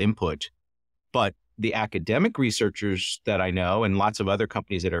visual input. But the academic researchers that I know and lots of other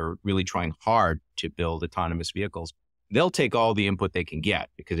companies that are really trying hard to build autonomous vehicles, they'll take all the input they can get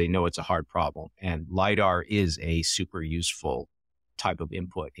because they know it's a hard problem. And LIDAR is a super useful type of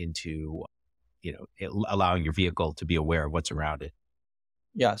input into, allowing your vehicle to be aware of what's around it.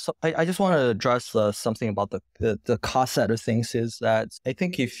 Yeah. So I just want to address something about the cost side of things is that I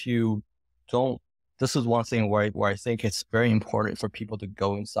think if you don't, this is one thing where I think it's very important for people to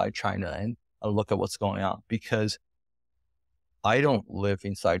go inside China and look at what's going on, because I don't live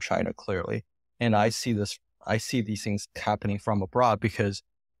inside China clearly. And I see these things happening from abroad, because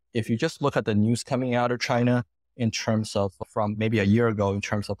if you just look at the news coming out of China in terms of from maybe a year ago, in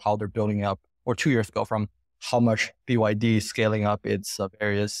terms of how they're building up, or 2 years ago, from how much BYD is scaling up its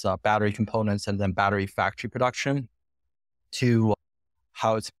various battery components and then battery factory production, to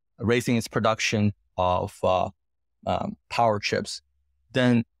how it's raising its production of power chips,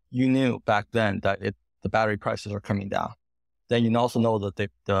 then you knew back then that the battery prices are coming down. Then you also know that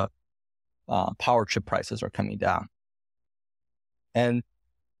the power chip prices are coming down. And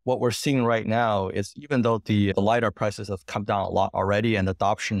what we're seeing right now is, even though the LiDAR prices have come down a lot already, and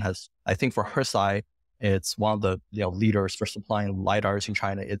adoption has, I think for her side, it's one of the leaders for supplying LiDARs in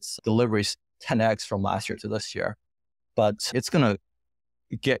China. Its deliveries 10x from last year to this year. But it's going to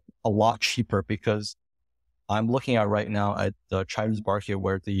get a lot cheaper, because I'm looking at right now at the Chinese market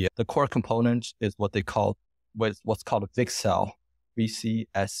where the core component is what's called a VCSEL,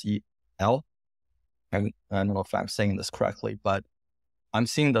 VCSEL. I don't know if I'm saying this correctly, but I'm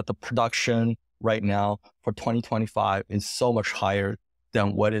seeing that the production right now for 2025 is so much higher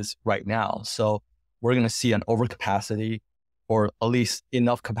than what is right now. So we're going to see an overcapacity, or at least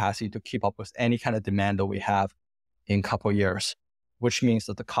enough capacity to keep up with any kind of demand that we have in a couple of years, which means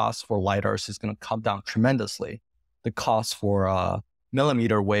that the cost for LiDARs is going to come down tremendously. The cost for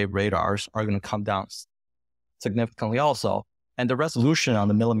millimeter wave radars are going to come down significantly also. And the resolution on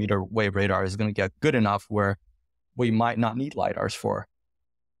the millimeter wave radar is going to get good enough where we might not need LiDARs for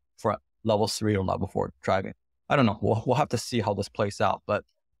level 3 or level 4 driving. I don't know. We'll have to see how this plays out. But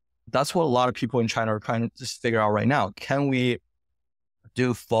that's what a lot of people in China are trying to just figure out right now. Can we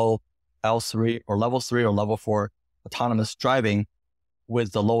do full L3 or level 3 or level 4 autonomous driving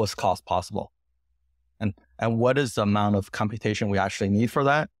with the lowest cost possible? And what is the amount of computation we actually need for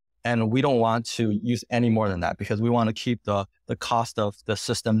that? And we don't want to use any more than that, because we want to keep the cost of the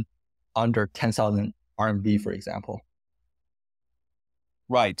system under 10,000 RMB, for example.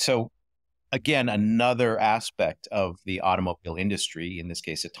 Right. So again, another aspect of the automobile industry, in this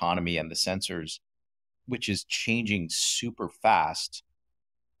case, autonomy and the sensors, which is changing super fast.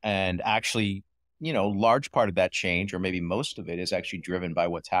 And actually, large part of that change, or maybe most of it, is actually driven by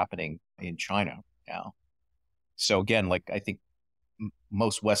what's happening in China now. So again, like, I think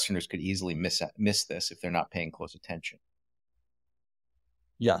most Westerners could easily miss this if they're not paying close attention.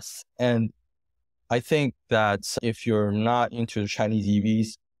 Yes. And I think that if you're not into Chinese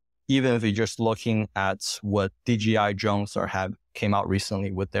EVs, even if you're just looking at what DJI drones came out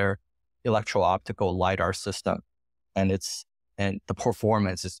recently with their electro-optical LIDAR system, and the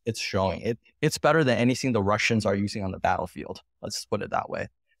performance it's showing it's better than anything the Russians are using on the battlefield. Let's put it that way.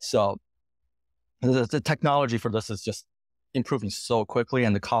 So the technology for this is just improving so quickly,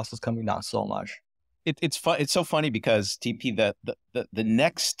 and the cost is coming down so much. It's fun. It's so funny because TP, the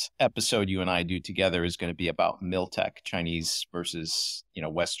next episode you and I do together is going to be about Miltech, Chinese versus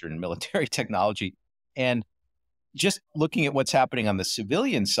Western military technology, and just looking at what's happening on the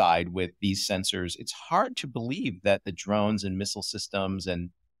civilian side with these sensors, it's hard to believe that the drones and missile systems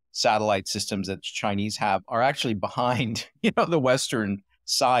and satellite systems that Chinese have are actually behind the Western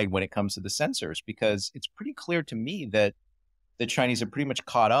side when it comes to the sensors, because it's pretty clear to me that the Chinese have pretty much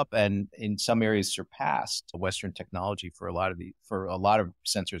caught up and in some areas surpassed Western technology for a lot of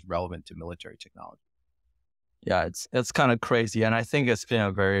sensors relevant to military technology. Yeah, it's kind of crazy, and I think it's been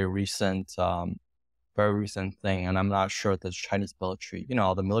a very recent thing. And I'm not sure that the Chinese military,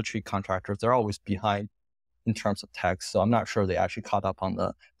 the military contractors, they're always behind in terms of tech. So I'm not sure they actually caught up on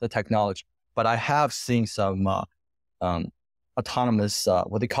the technology. But I have seen some autonomous,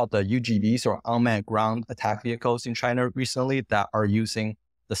 what they call the UGVs, or unmanned ground attack vehicles in China recently, that are using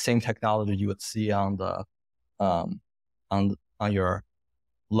the same technology you would see on the on your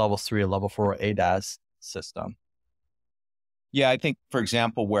level 3 or level 4 ADAS system. Yeah, I think, for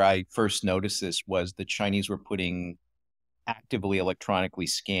example, where I first noticed this was the Chinese were putting actively electronically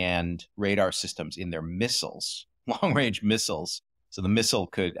scanned radar systems in their missiles, long-range missiles. So the missile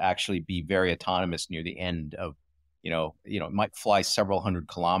could actually be very autonomous near the end of, it might fly several hundred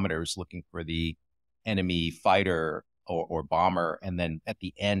kilometers looking for the enemy fighter or bomber. And then at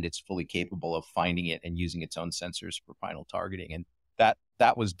the end, it's fully capable of finding it and using its own sensors for final targeting. And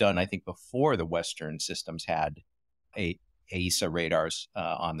that was done, I think, before the Western systems had AESA radars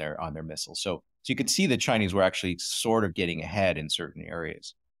on their missiles. So you could see the Chinese were actually sort of getting ahead in certain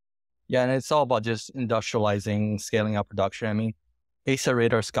areas. Yeah, and it's all about just industrializing, scaling up production. I mean, AESA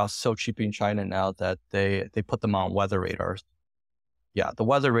radars got so cheap in China now that they put them on weather radars. Yeah, the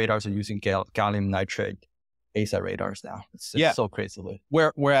weather radars are using gallium nitride AESA radars now. It's so crazily.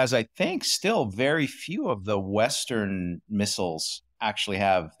 Whereas I think still very few of the Western missiles actually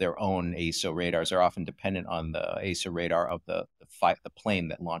have their own AESA radars. They're often dependent on the AESA radar of the plane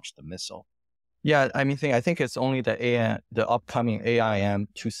that launched the missile. Yeah, I think it's only the upcoming AIM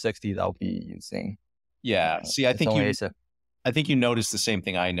 260 that I'll be using. Yeah, see, I think you noticed the same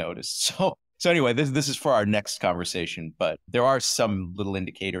thing I noticed. So anyway, this is for our next conversation, but there are some little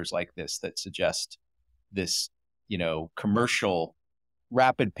indicators like this that suggest this,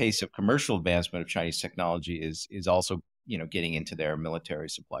 rapid pace of commercial advancement of Chinese technology is also getting into their military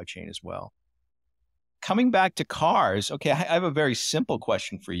supply chain as well. Coming back to cars, okay, I have a very simple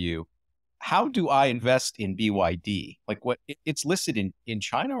question for you. How do I invest in BYD? Like, what it's listed in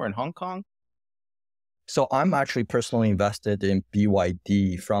China or in Hong Kong? So I'm actually personally invested in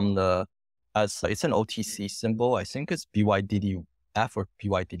BYD it's an OTC symbol. I think it's BYDDF or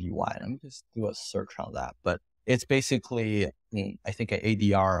BYDDY. Let me just do a search on that. But it's basically, I think, an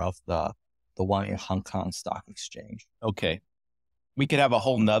ADR of the one in Hong Kong Stock Exchange. Okay. We could have a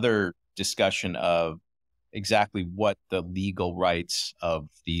whole nother discussion of exactly what the legal rights of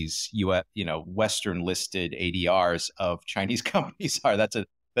these Western listed ADRs of Chinese companies are. That's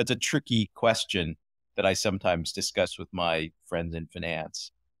a tricky question that I sometimes discuss with my friends in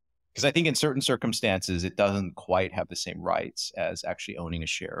finance. Because I think in certain circumstances, it doesn't quite have the same rights as actually owning a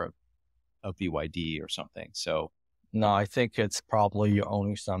share of BYD or something. So no, I think it's probably you're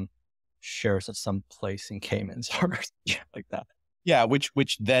owning some shares of some place in Caymans or like that. Yeah,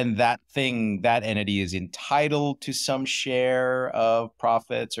 which then that entity is entitled to some share of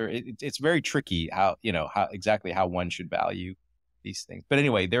profits, or it's very tricky how one should value these things. But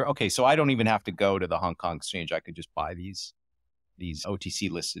anyway, okay. So I don't even have to go to the Hong Kong exchange. I could just buy these OTC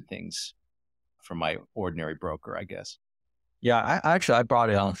listed things from my ordinary broker, I guess. Yeah, I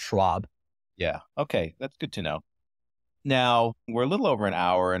brought it on Schwab. Yeah. Okay, that's good to know. Now we're a little over an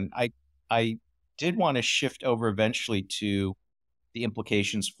hour, and I did want to shift over eventually to the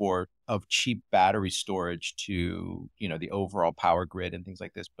implications of cheap battery storage to, the overall power grid and things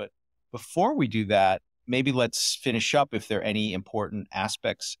like this. But before we do that, maybe let's finish up if there are any important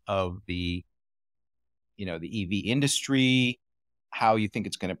aspects of the EV industry, how you think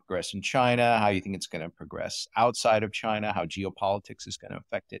it's going to progress in China, how you think it's going to progress outside of China, how geopolitics is going to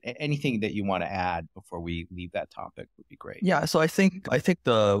affect it. Anything that you want to add before we leave that topic would be great. Yeah, so I think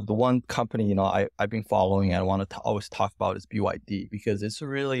the one company I've been following and I want to always talk about is BYD, because it's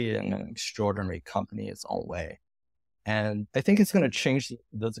really an extraordinary company in its own way. And I think it's going to change,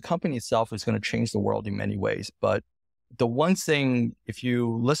 the company itself is going to change the world in many ways. But the one thing, if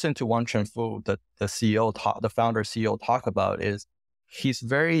you listen to Wang Chenfu, the CEO, the founder CEO talk about, is he's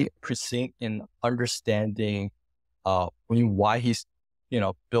very precise in understanding why he's,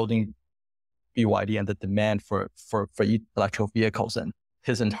 building BYD and the demand for electric vehicles and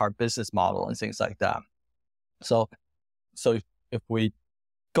his entire business model and things like that. So if we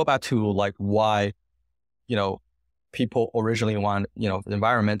go back to like why, people originally want, the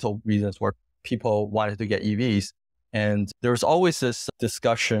environmental reasons where people wanted to get EVs. And there's always this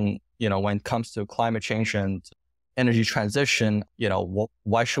discussion, when it comes to climate change and energy transition,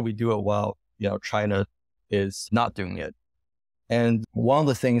 why should we do it while, China is not doing it? And one of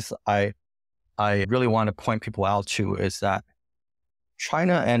the things I really want to point people out to is that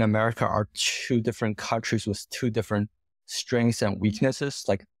China and America are two different countries with two different strengths and weaknesses.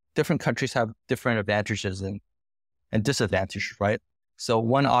 Like different countries have different advantages and disadvantages, right? So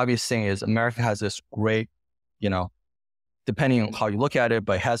one obvious thing is America has this great, depending on how you look at it,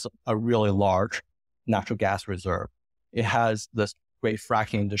 but it has a really large natural gas reserve. It has this great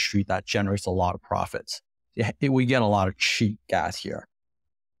fracking industry that generates a lot of profits. We get a lot of cheap gas here.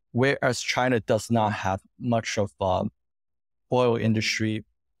 Whereas China does not have much of oil industry.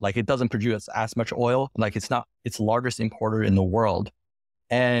 Like it doesn't produce as much oil. Like it's not its largest importer in the world.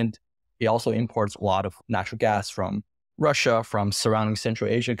 And it also imports a lot of natural gas from Russia, from surrounding Central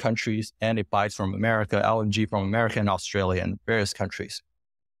Asian countries, and it buys from America, LNG from America and Australia and various countries.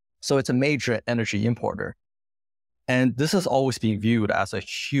 So it's a major energy importer. And this has always been viewed as a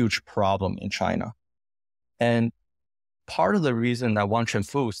huge problem in China. And part of the reason that Wang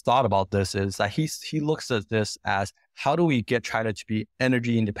Chenfu thought about this is that he looks at this as, how do we get China to be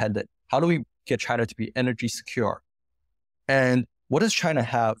energy independent? How do we get China to be energy secure? And what does China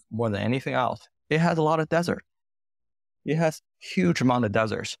have more than anything else? It has a lot of desert. It has huge amount of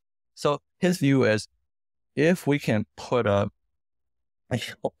deserts. So his view is, if we can put a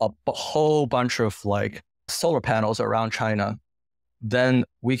whole bunch of like solar panels around China, then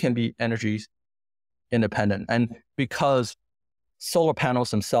we can be energy independent. And because solar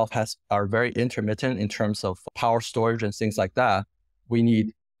panels themselves are very intermittent in terms of power storage and things like that, we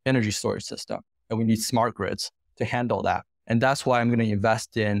need energy storage system and we need smart grids to handle that. And that's why I'm going to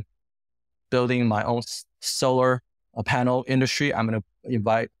invest in building my own solar panel industry. I'm going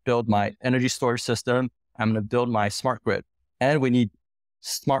to build my energy storage system. I'm going to build my smart grid. And we need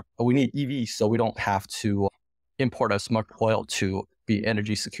EVs, so we don't have to import as much oil to be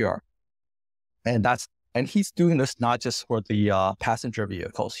energy secure. And he's doing this not just for the passenger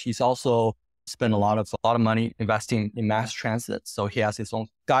vehicles. He's also spent a lot of money investing in mass transit. So he has his own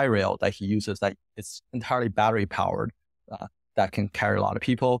sky rail that he uses that it's entirely battery powered, that can carry a lot of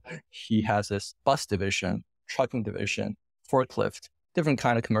people. He has this bus division, trucking division, forklift, different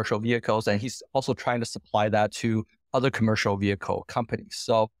kind of commercial vehicles. And he's also trying to supply that to other commercial vehicle companies.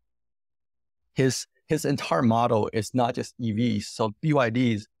 So his entire model is not just EVs. So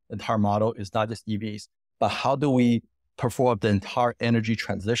BYD's entire model is not just EVs, but how do we perform the entire energy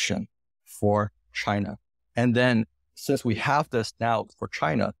transition for China? And then since we have this now for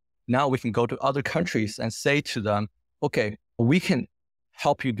China, now we can go to other countries and say to them, okay, we can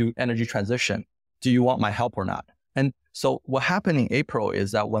help you do energy transition. Do you want my help or not? And so what happened in April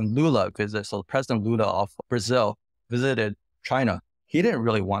is that when President Lula of Brazil visited China, he didn't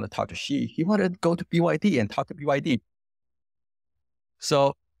really want to talk to Xi. He wanted to go to BYD and talk to BYD.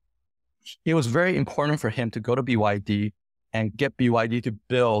 So it was very important for him to go to BYD and get BYD to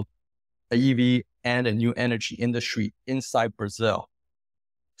build an EV and a new energy industry inside Brazil.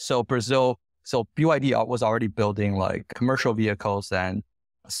 So BYD was already building like commercial vehicles and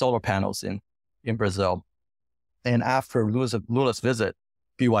solar panels in Brazil. And after Lula's visit,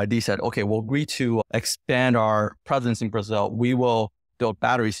 BYD said, okay, we'll agree to expand our presence in Brazil. We will build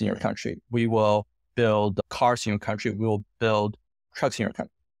batteries in your country. We will build cars in your country. We will build trucks in your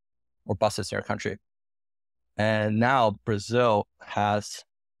country or buses in your country. And now Brazil has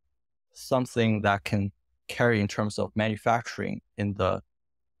something that can carry in terms of manufacturing in the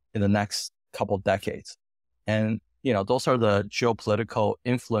next couple of decades. And, those are the geopolitical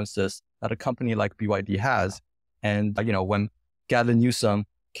influences that a company like BYD has. And, when Gavin Newsom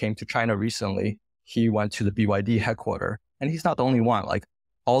came to China recently, he went to the BYD headquarters, and he's not the only one. Like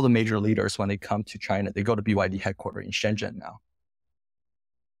all the major leaders, when they come to China, they go to BYD headquarters in Shenzhen now.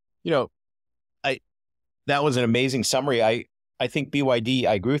 That was an amazing summary. I think BYD,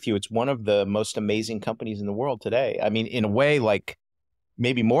 I agree with you. It's one of the most amazing companies in the world today. I mean, in a way, like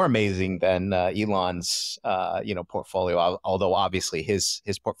maybe more amazing than Elon's, portfolio. Although obviously his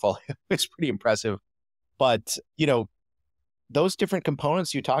portfolio is pretty impressive But, those different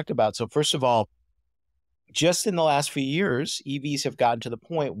components you talked about. So first of all, just in the last few years, EVs have gotten to the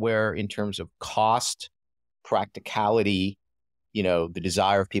point where in terms of cost, practicality, the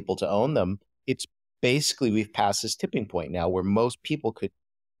desire of people to own them, it's basically we've passed this tipping point now where most people could,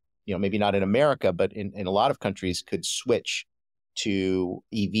 maybe not in America, but in a lot of countries could switch to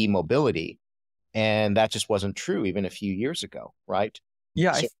EV mobility. And that just wasn't true even a few years ago, right?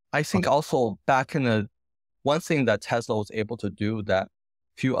 Yeah, So, I think also back in one thing that Tesla was able to do that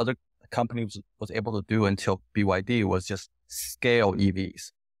few other companies was able to do until BYD was just scale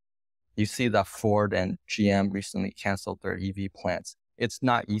EVs. You see that Ford and GM recently canceled their EV plants. It's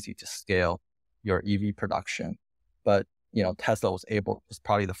not easy to scale your EV production, but Tesla was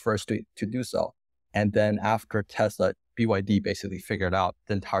probably the first to do so. And then after Tesla, BYD basically figured out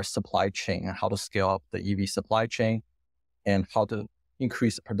the entire supply chain and how to scale up the EV supply chain and how to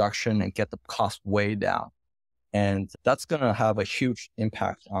increase the production and get the cost way down. And that's going to have a huge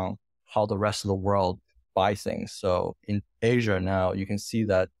impact on how the rest of the world buy things. So in Asia now, you can see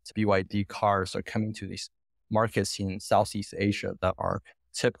that BYD cars are coming to these markets in Southeast Asia that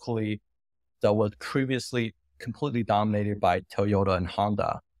was previously completely dominated by Toyota and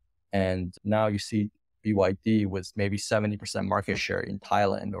Honda. And now you see BYD with maybe 70% market share in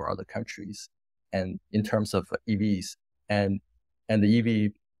Thailand or other countries. And in terms of EVs and the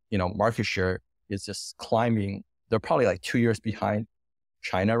EV, market share is just climbing. They're probably like 2 years behind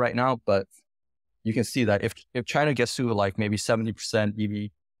China right now, but you can see that if China gets to like maybe 70% EV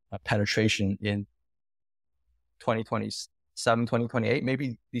penetration in 2027, 2028,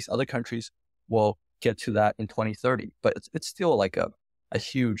 maybe these other countries will get to that in 2030. But it's still like a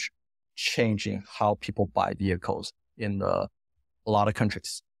huge change in how people buy vehicles in a lot of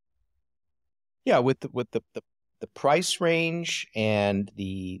countries. Yeah, with the price range and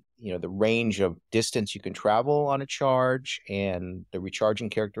the range of distance you can travel on a charge and the recharging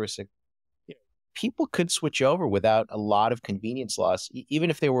characteristic, people could switch over without a lot of convenience loss, even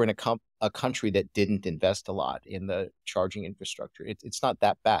if they were in a country that didn't invest a lot in the charging infrastructure. It's not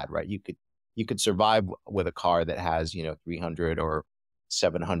that bad, right? You could survive with a car that has 300 or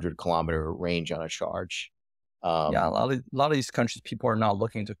 700 kilometer range on a charge. Yeah, a lot of these countries, people are not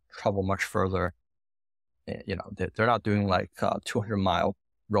looking to travel much further. They're not doing like 200-mile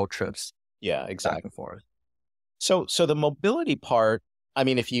road trips. Yeah, exactly. Back and forth. So the mobility part, I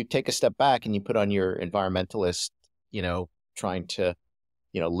mean, if you take a step back and you put on your environmentalist, trying to,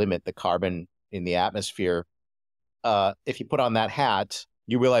 limit the carbon in the atmosphere, if you put on that hat,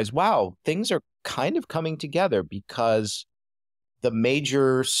 you realize, wow, things are kind of coming together because the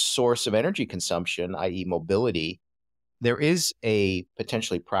major source of energy consumption, i.e. mobility, there is a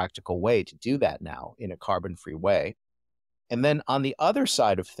potentially practical way to do that now in a carbon-free way. And then on the other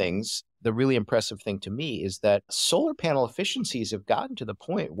side of things, the really impressive thing to me is that solar panel efficiencies have gotten to the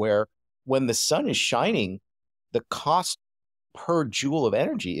point where when the sun is shining, the cost per joule of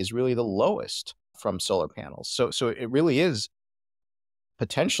energy is really the lowest from solar panels. So it really is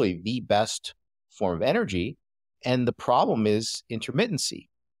potentially the best form of energy. And the problem is intermittency.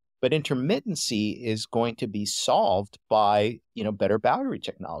 But intermittency is going to be solved by, better battery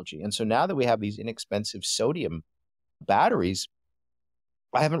technology. And so now that we have these inexpensive sodium batteries,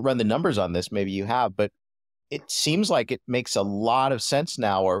 I haven't run the numbers on this, maybe you have, but it seems like it makes a lot of sense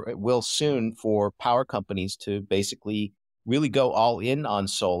now, or it will soon, for power companies to basically really go all in on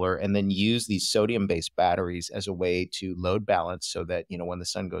solar and then use these sodium-based batteries as a way to load balance so that, when the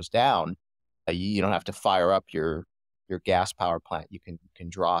sun goes down, you don't have to fire up your gas power plant. You can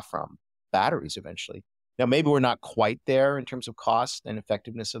draw from batteries eventually. Now, maybe we're not quite there in terms of cost and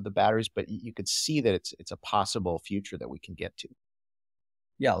effectiveness of the batteries, but you could see that it's a possible future that we can get to.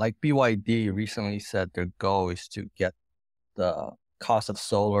 Yeah, like BYD recently said their goal is to get the cost of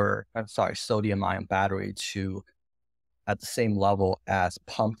sodium-ion battery to at the same level as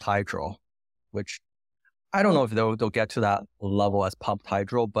pumped hydro, which I don't know if they'll get to that level as pumped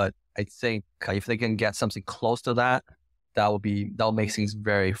hydro, but I think if they can get something close to that, that'll make things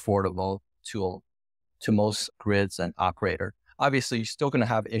very affordable to most grids and operator. Obviously, you're still going to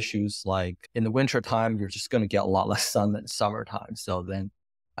have issues like in the winter time, you're just going to get a lot less sun than summertime. So then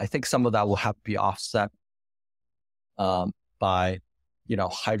I think some of that will have to be offset by,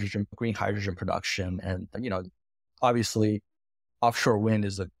 green hydrogen production. And, obviously offshore wind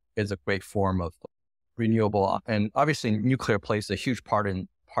is a great form of renewable. And obviously nuclear plays a huge part in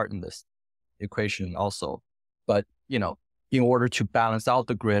this equation also. But, in order to balance out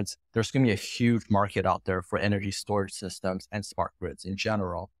the grids, there's going to be a huge market out there for energy storage systems and smart grids in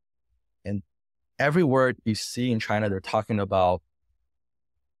general. And every word you see in China, they're talking about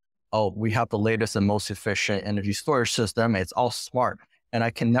oh, we have the latest and most efficient energy storage system. It's all smart. And I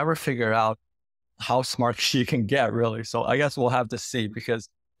can never figure out how smart she can get, really. So I guess we'll have to see, because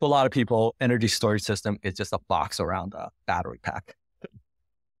for a lot of people, energy storage system is just a box around a battery pack.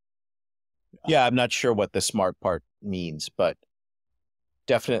 Yeah, I'm not sure what the smart part means, but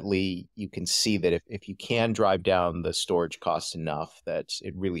definitely you can see that if you can drive down the storage cost enough, that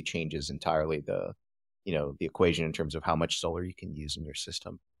it really changes entirely the equation in terms of how much solar you can use in your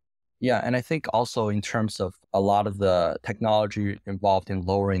system. Yeah, and I think also in terms of a lot of the technology involved in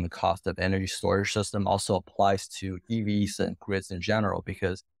lowering the cost of energy storage system also applies to EVs and grids in general,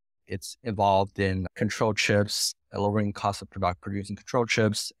 because it's involved in control chips, lowering cost of producing control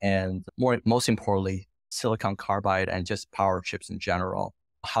chips, and most importantly, silicon carbide and just power chips in general.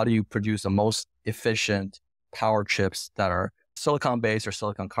 How do you produce the most efficient power chips that are silicon based or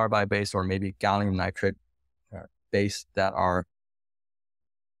silicon carbide based, or maybe gallium nitride based, that are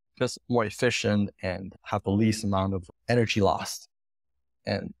just more efficient and have the least amount of energy lost?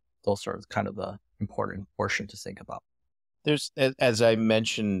 And those are kind of the important portion to think about. There's, as I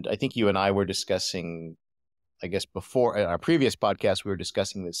mentioned, I think you and I were discussing, I guess before in our previous podcast, we were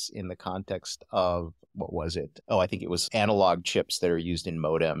discussing this in the context of, what was it? Oh, I think it was analog chips that are used in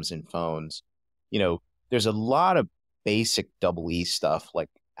modems and phones. There's a lot of basic EE stuff, like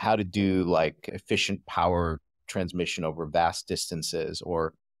how to do like efficient power transmission over vast distances,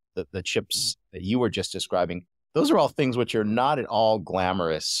 or the chips that you were just describing. Those are all things which are not at all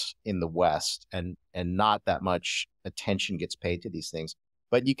glamorous in the West, and not that much attention gets paid to these things.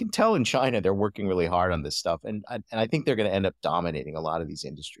 But you can tell in China, they're working really hard on this stuff. And I think they're going to end up dominating a lot of these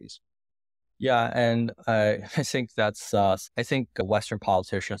industries. Yeah, and I think that's, I think Western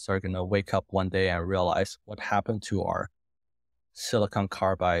politicians are going to wake up one day and realize what happened to our silicon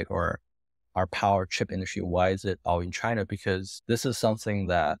carbide or our power chip industry. Why is it all in China? Because this is something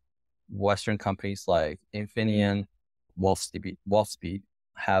that Western companies like Infineon, Wolfspeed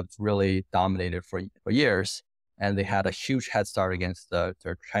have really dominated for years. And they had a huge head start against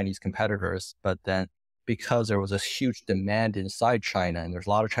their Chinese competitors. But then because there was this huge demand inside China, and there's a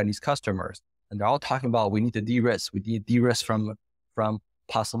lot of Chinese customers, and they're all talking about, we need to de-risk. We need to de-risk from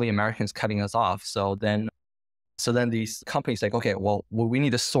possibly Americans cutting us off. So then these companies like, okay, well, we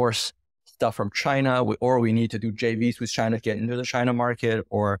need to source stuff from China, or we need to do JVs with China to get into the China market,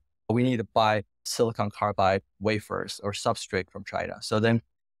 or we need to buy silicon carbide wafers or substrate from China. So then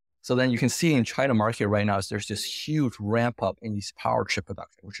you can see in China market right now, there's this huge ramp up in these power chip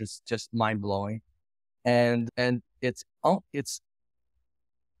production, which is just mind blowing. And it's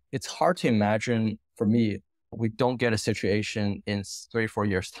hard to imagine, for me, we don't get a situation in 3-4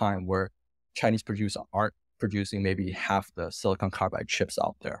 years time where Chinese producers aren't producing maybe half the silicon carbide chips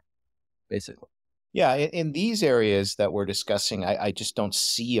out there, basically. Yeah, in these areas that we're discussing, I just don't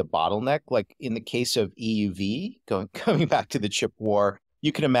see a bottleneck. Like in the case of EUV, coming back to the chip war,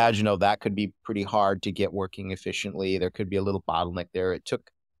 you can imagine, that could be pretty hard to get working efficiently. There could be a little bottleneck there. It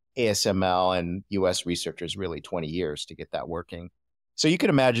took ASML and US researchers really 20 years to get that working. So you can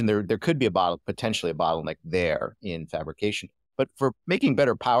imagine there could be potentially a bottleneck there in fabrication. But for making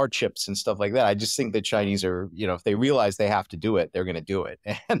better power chips and stuff like that, I just think the Chinese are, if they realize they have to do it, they're going to do it,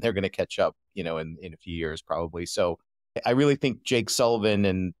 and they're going to catch up, in a few years probably. So I really think Jake Sullivan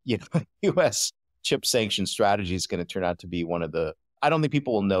and, US chip sanction strategy is going to turn out to be one of the, I don't think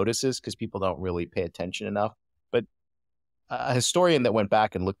people will notice this because people don't really pay attention enough. But a historian that went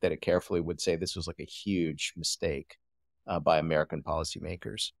back and looked at it carefully would say this was like a huge mistake by American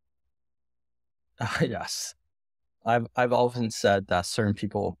policymakers. Yes. I've often said that certain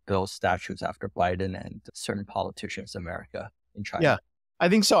people build statues after Biden and certain politicians in America, in China. Yeah, I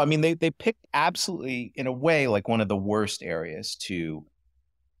think so. I mean, they picked absolutely, in a way, like one of the worst areas to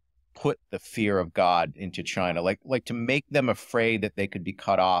put the fear of God into China, like to make them afraid that they could be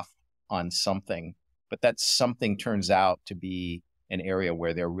cut off on something. But that something turns out to be an area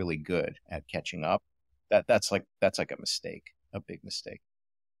where they're really good at catching up. That's like a mistake, a big mistake.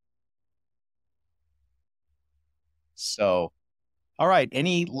 So, all right.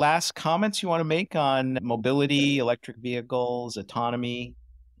 Any last comments you want to make on mobility, electric vehicles, autonomy?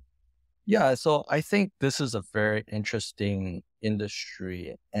 Yeah, so I think this is a very interesting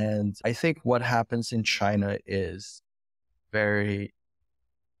industry. And I think what happens in China is very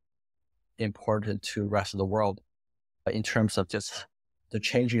important to the rest of the world in terms of just the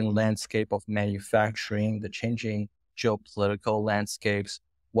changing landscape of manufacturing, the changing geopolitical landscapes.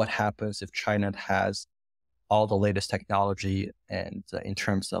 What happens if China has all the latest technology, and in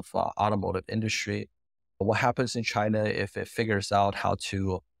terms of automotive industry, what happens in China if it figures out how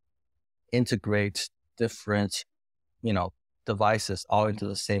to integrate different, devices all into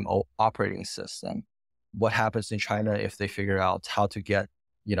the same operating system. What happens in China if they figure out how to get,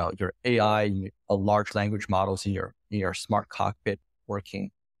 your AI, large language models in your smart cockpit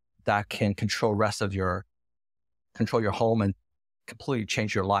working that can control your home and completely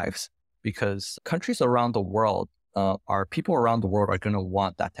change your lives? Because countries around the world, people around the world are going to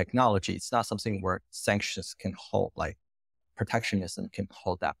want that technology. It's not something where sanctions can hold, like protectionism can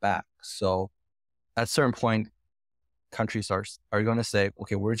hold that back. So at a certain point, countries are going to say,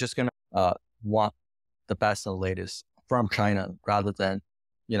 okay, we're just going to want the best and the latest from China rather than,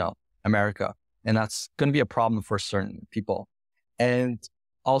 America. And that's going to be a problem for certain people. And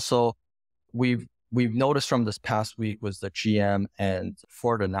also we've noticed from this past week was the GM and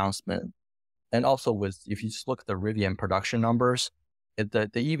Ford announcement. And also if you just look at the Rivian production numbers, the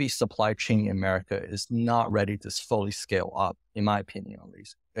EV supply chain in America is not ready to fully scale up, in my opinion, at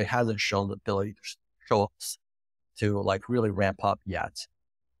least. It hasn't shown the ability to show us to like really ramp up yet.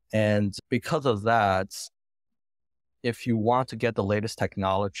 And because of that, if you want to get the latest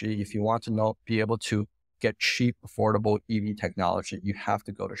technology, if you want to be able to get cheap, affordable EV technology, you have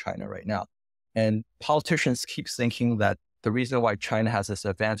to go to China right now. And politicians keep thinking that the reason why China has this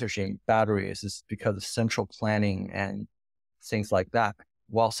advantage in batteries is because of central planning and things like that.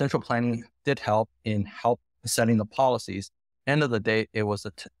 While central planning did help setting the policies, end of the day, it was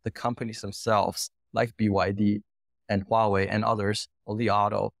the companies themselves, like BYD and Huawei and others, Li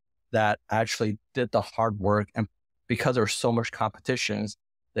Auto, that actually did the hard work. And because there's so much competition,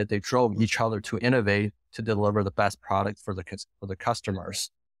 that they drove each other to innovate to deliver the best product for the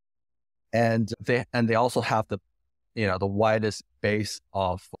customers. And they also have the widest base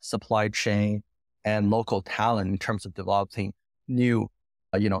of supply chain and local talent in terms of developing new,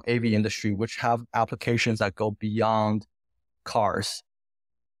 AV industry, which have applications that go beyond cars.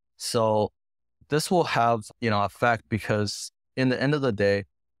 So this will have, effect, because in the end of the day,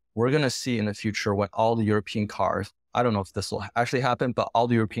 we're going to see in the future when all the European cars, I don't know if this will actually happen, but all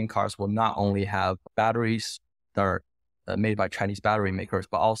the European cars will not only have batteries that are made by Chinese battery makers,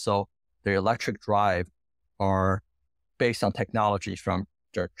 but also their electric drive are based on technology from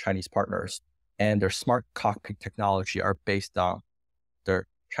their Chinese partners, and their smart cockpit technology are based on their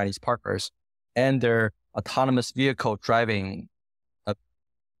Chinese partners, and their autonomous vehicle driving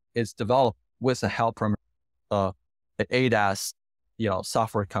is developed with the help from an ADAS,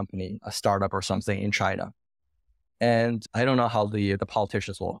 software company, a startup or something in China. And I don't know how the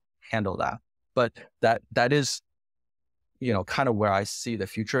politicians will handle that, but that is, kind of where I see the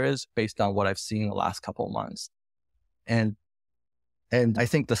future is based on what I've seen in the last couple of months. And I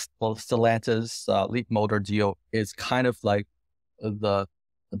think the Stellantis Leapmotor deal is kind of like one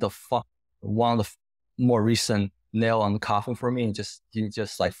of the more recent nail on the coffin for me, and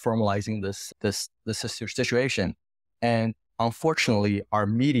just like formalizing this situation. And unfortunately, our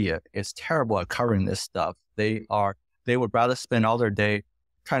media is terrible at covering this stuff. They would rather spend all their day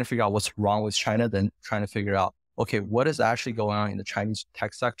trying to figure out what's wrong with China than trying to figure out, okay, what is actually going on in the Chinese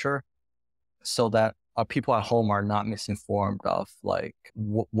tech sector, so that our people at home are not misinformed of like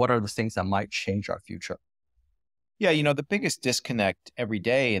what are the things that might change our future. Yeah, the biggest disconnect every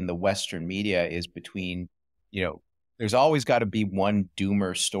day in the Western media is between, there's always got to be one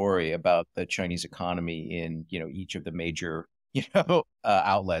doomer story about the Chinese economy in, each of the major,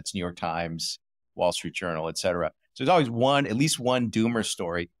 outlets, New York Times, Wall Street Journal, et cetera. So there's always at least one doomer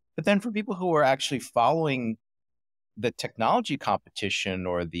story. But then for people who are actually following the technology competition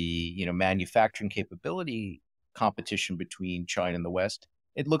or the, manufacturing capability competition between China and the West,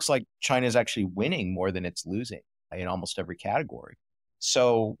 it looks like China is actually winning more than it's losing in almost every category.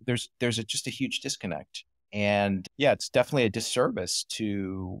 So there's just a huge disconnect. And yeah, it's definitely a disservice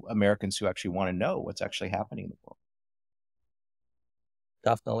to Americans who actually want to know what's actually happening in the world.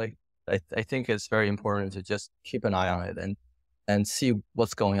 Definitely. I think it's very important to just keep an eye on it and see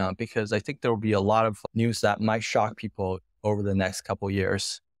what's going on, because I think there will be a lot of news that might shock people over the next couple of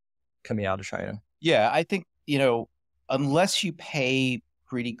years coming out of China. Yeah, I think, unless you pay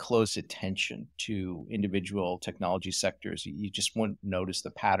pretty close attention to individual technology sectors, you just won't notice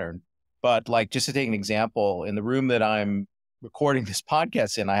the pattern. But like, just to take an example, in the room that I'm recording this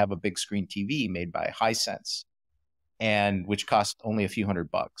podcast in, I have a big screen TV made by Hisense, and which cost only a few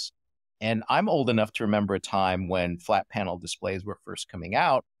 $100. And I'm old enough to remember a time when flat panel displays were first coming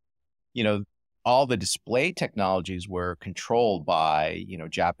out. All the display technologies were controlled by,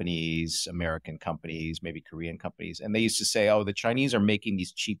 Japanese, American companies, maybe Korean companies. And they used to say, oh, the Chinese are making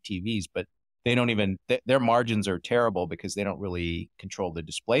these cheap TVs, but they don't even, their margins are terrible because they don't really control the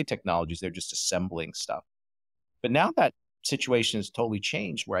display technologies. They're just assembling stuff. But now that situation has totally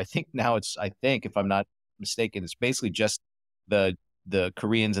changed, where I think now if I'm not mistaken, it's basically just the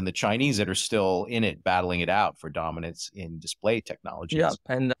Koreans and the Chinese that are still in it, battling it out for dominance in display technologies. Yeah,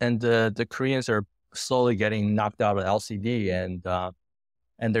 and the Koreans are slowly getting knocked out of LCD,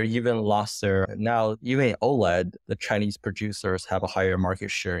 and they're even lost their, now even in OLED, the Chinese producers have a higher market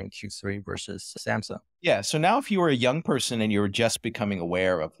share in Q3 versus Samsung. Yeah. So now if you were a young person and you were just becoming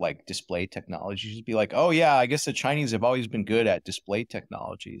aware of like display technologies, you'd be like, oh yeah, I guess the Chinese have always been good at display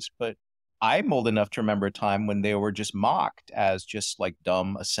technologies. But I'm old enough to remember a time when they were just mocked as just like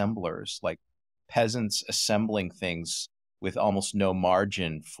dumb assemblers, like peasants assembling things with almost no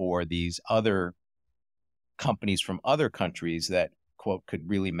margin for these other companies from other countries that, quote, could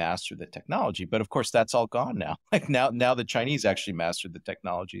really master the technology. But of course, that's all gone now. Like now the Chinese actually mastered the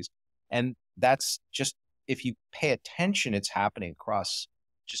technologies. And that's just, if you pay attention, it's happening across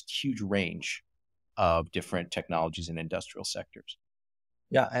just huge range of different technologies and industrial sectors.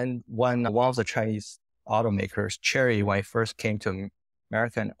 Yeah, and when one of the Chinese automakers, Chery, when it first came to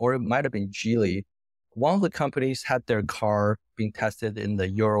America, or it might have been Geely, one of the companies had their car being tested in the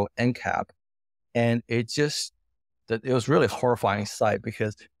Euro NCAP. And it was really a horrifying sight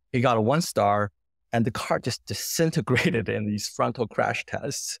because it got a 1 star and the car just disintegrated in these frontal crash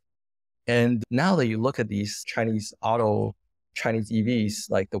tests. And now that you look at these Chinese EVs,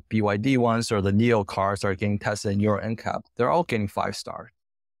 like the BYD ones or the Neo cars that are getting tested in Euro NCAP, they're all getting 5 stars.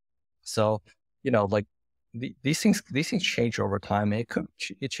 So, like these things change over time. It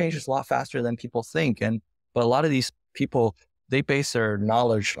changes a lot faster than people think. But a lot of these people, they base their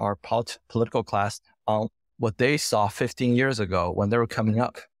knowledge, our political class, on what they saw 15 years ago when they were coming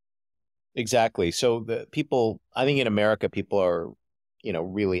up. Exactly. So I think in America, people are,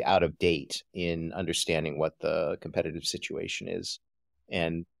 really out of date in understanding what the competitive situation is.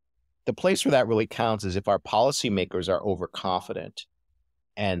 And the place where that really counts is if our policymakers are overconfident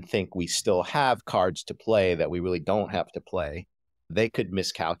and think we still have cards to play that we really don't have to play, they could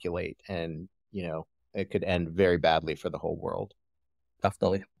miscalculate and, it could end very badly for the whole world.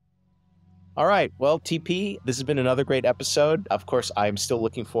 Definitely. All right. Well, TP, this has been another great episode. Of course, I'm still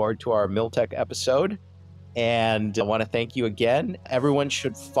looking forward to our Miltech episode. And I want to thank you again. Everyone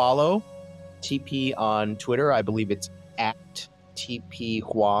should follow TP on Twitter. I believe it's at TP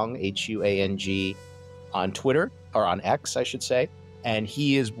Huang, Huang, on Twitter, or on X, I should say. And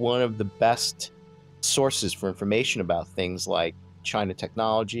he is one of the best sources for information about things like China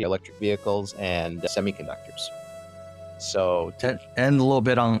technology, electric vehicles, and semiconductors. So, and a little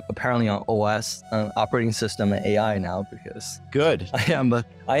bit apparently on OS, operating system, and AI now, because good. I am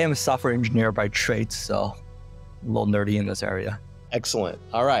a software engineer by trade, so a little nerdy in this area. Excellent.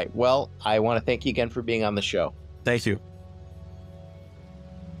 All right. Well, I want to thank you again for being on the show. Thank you.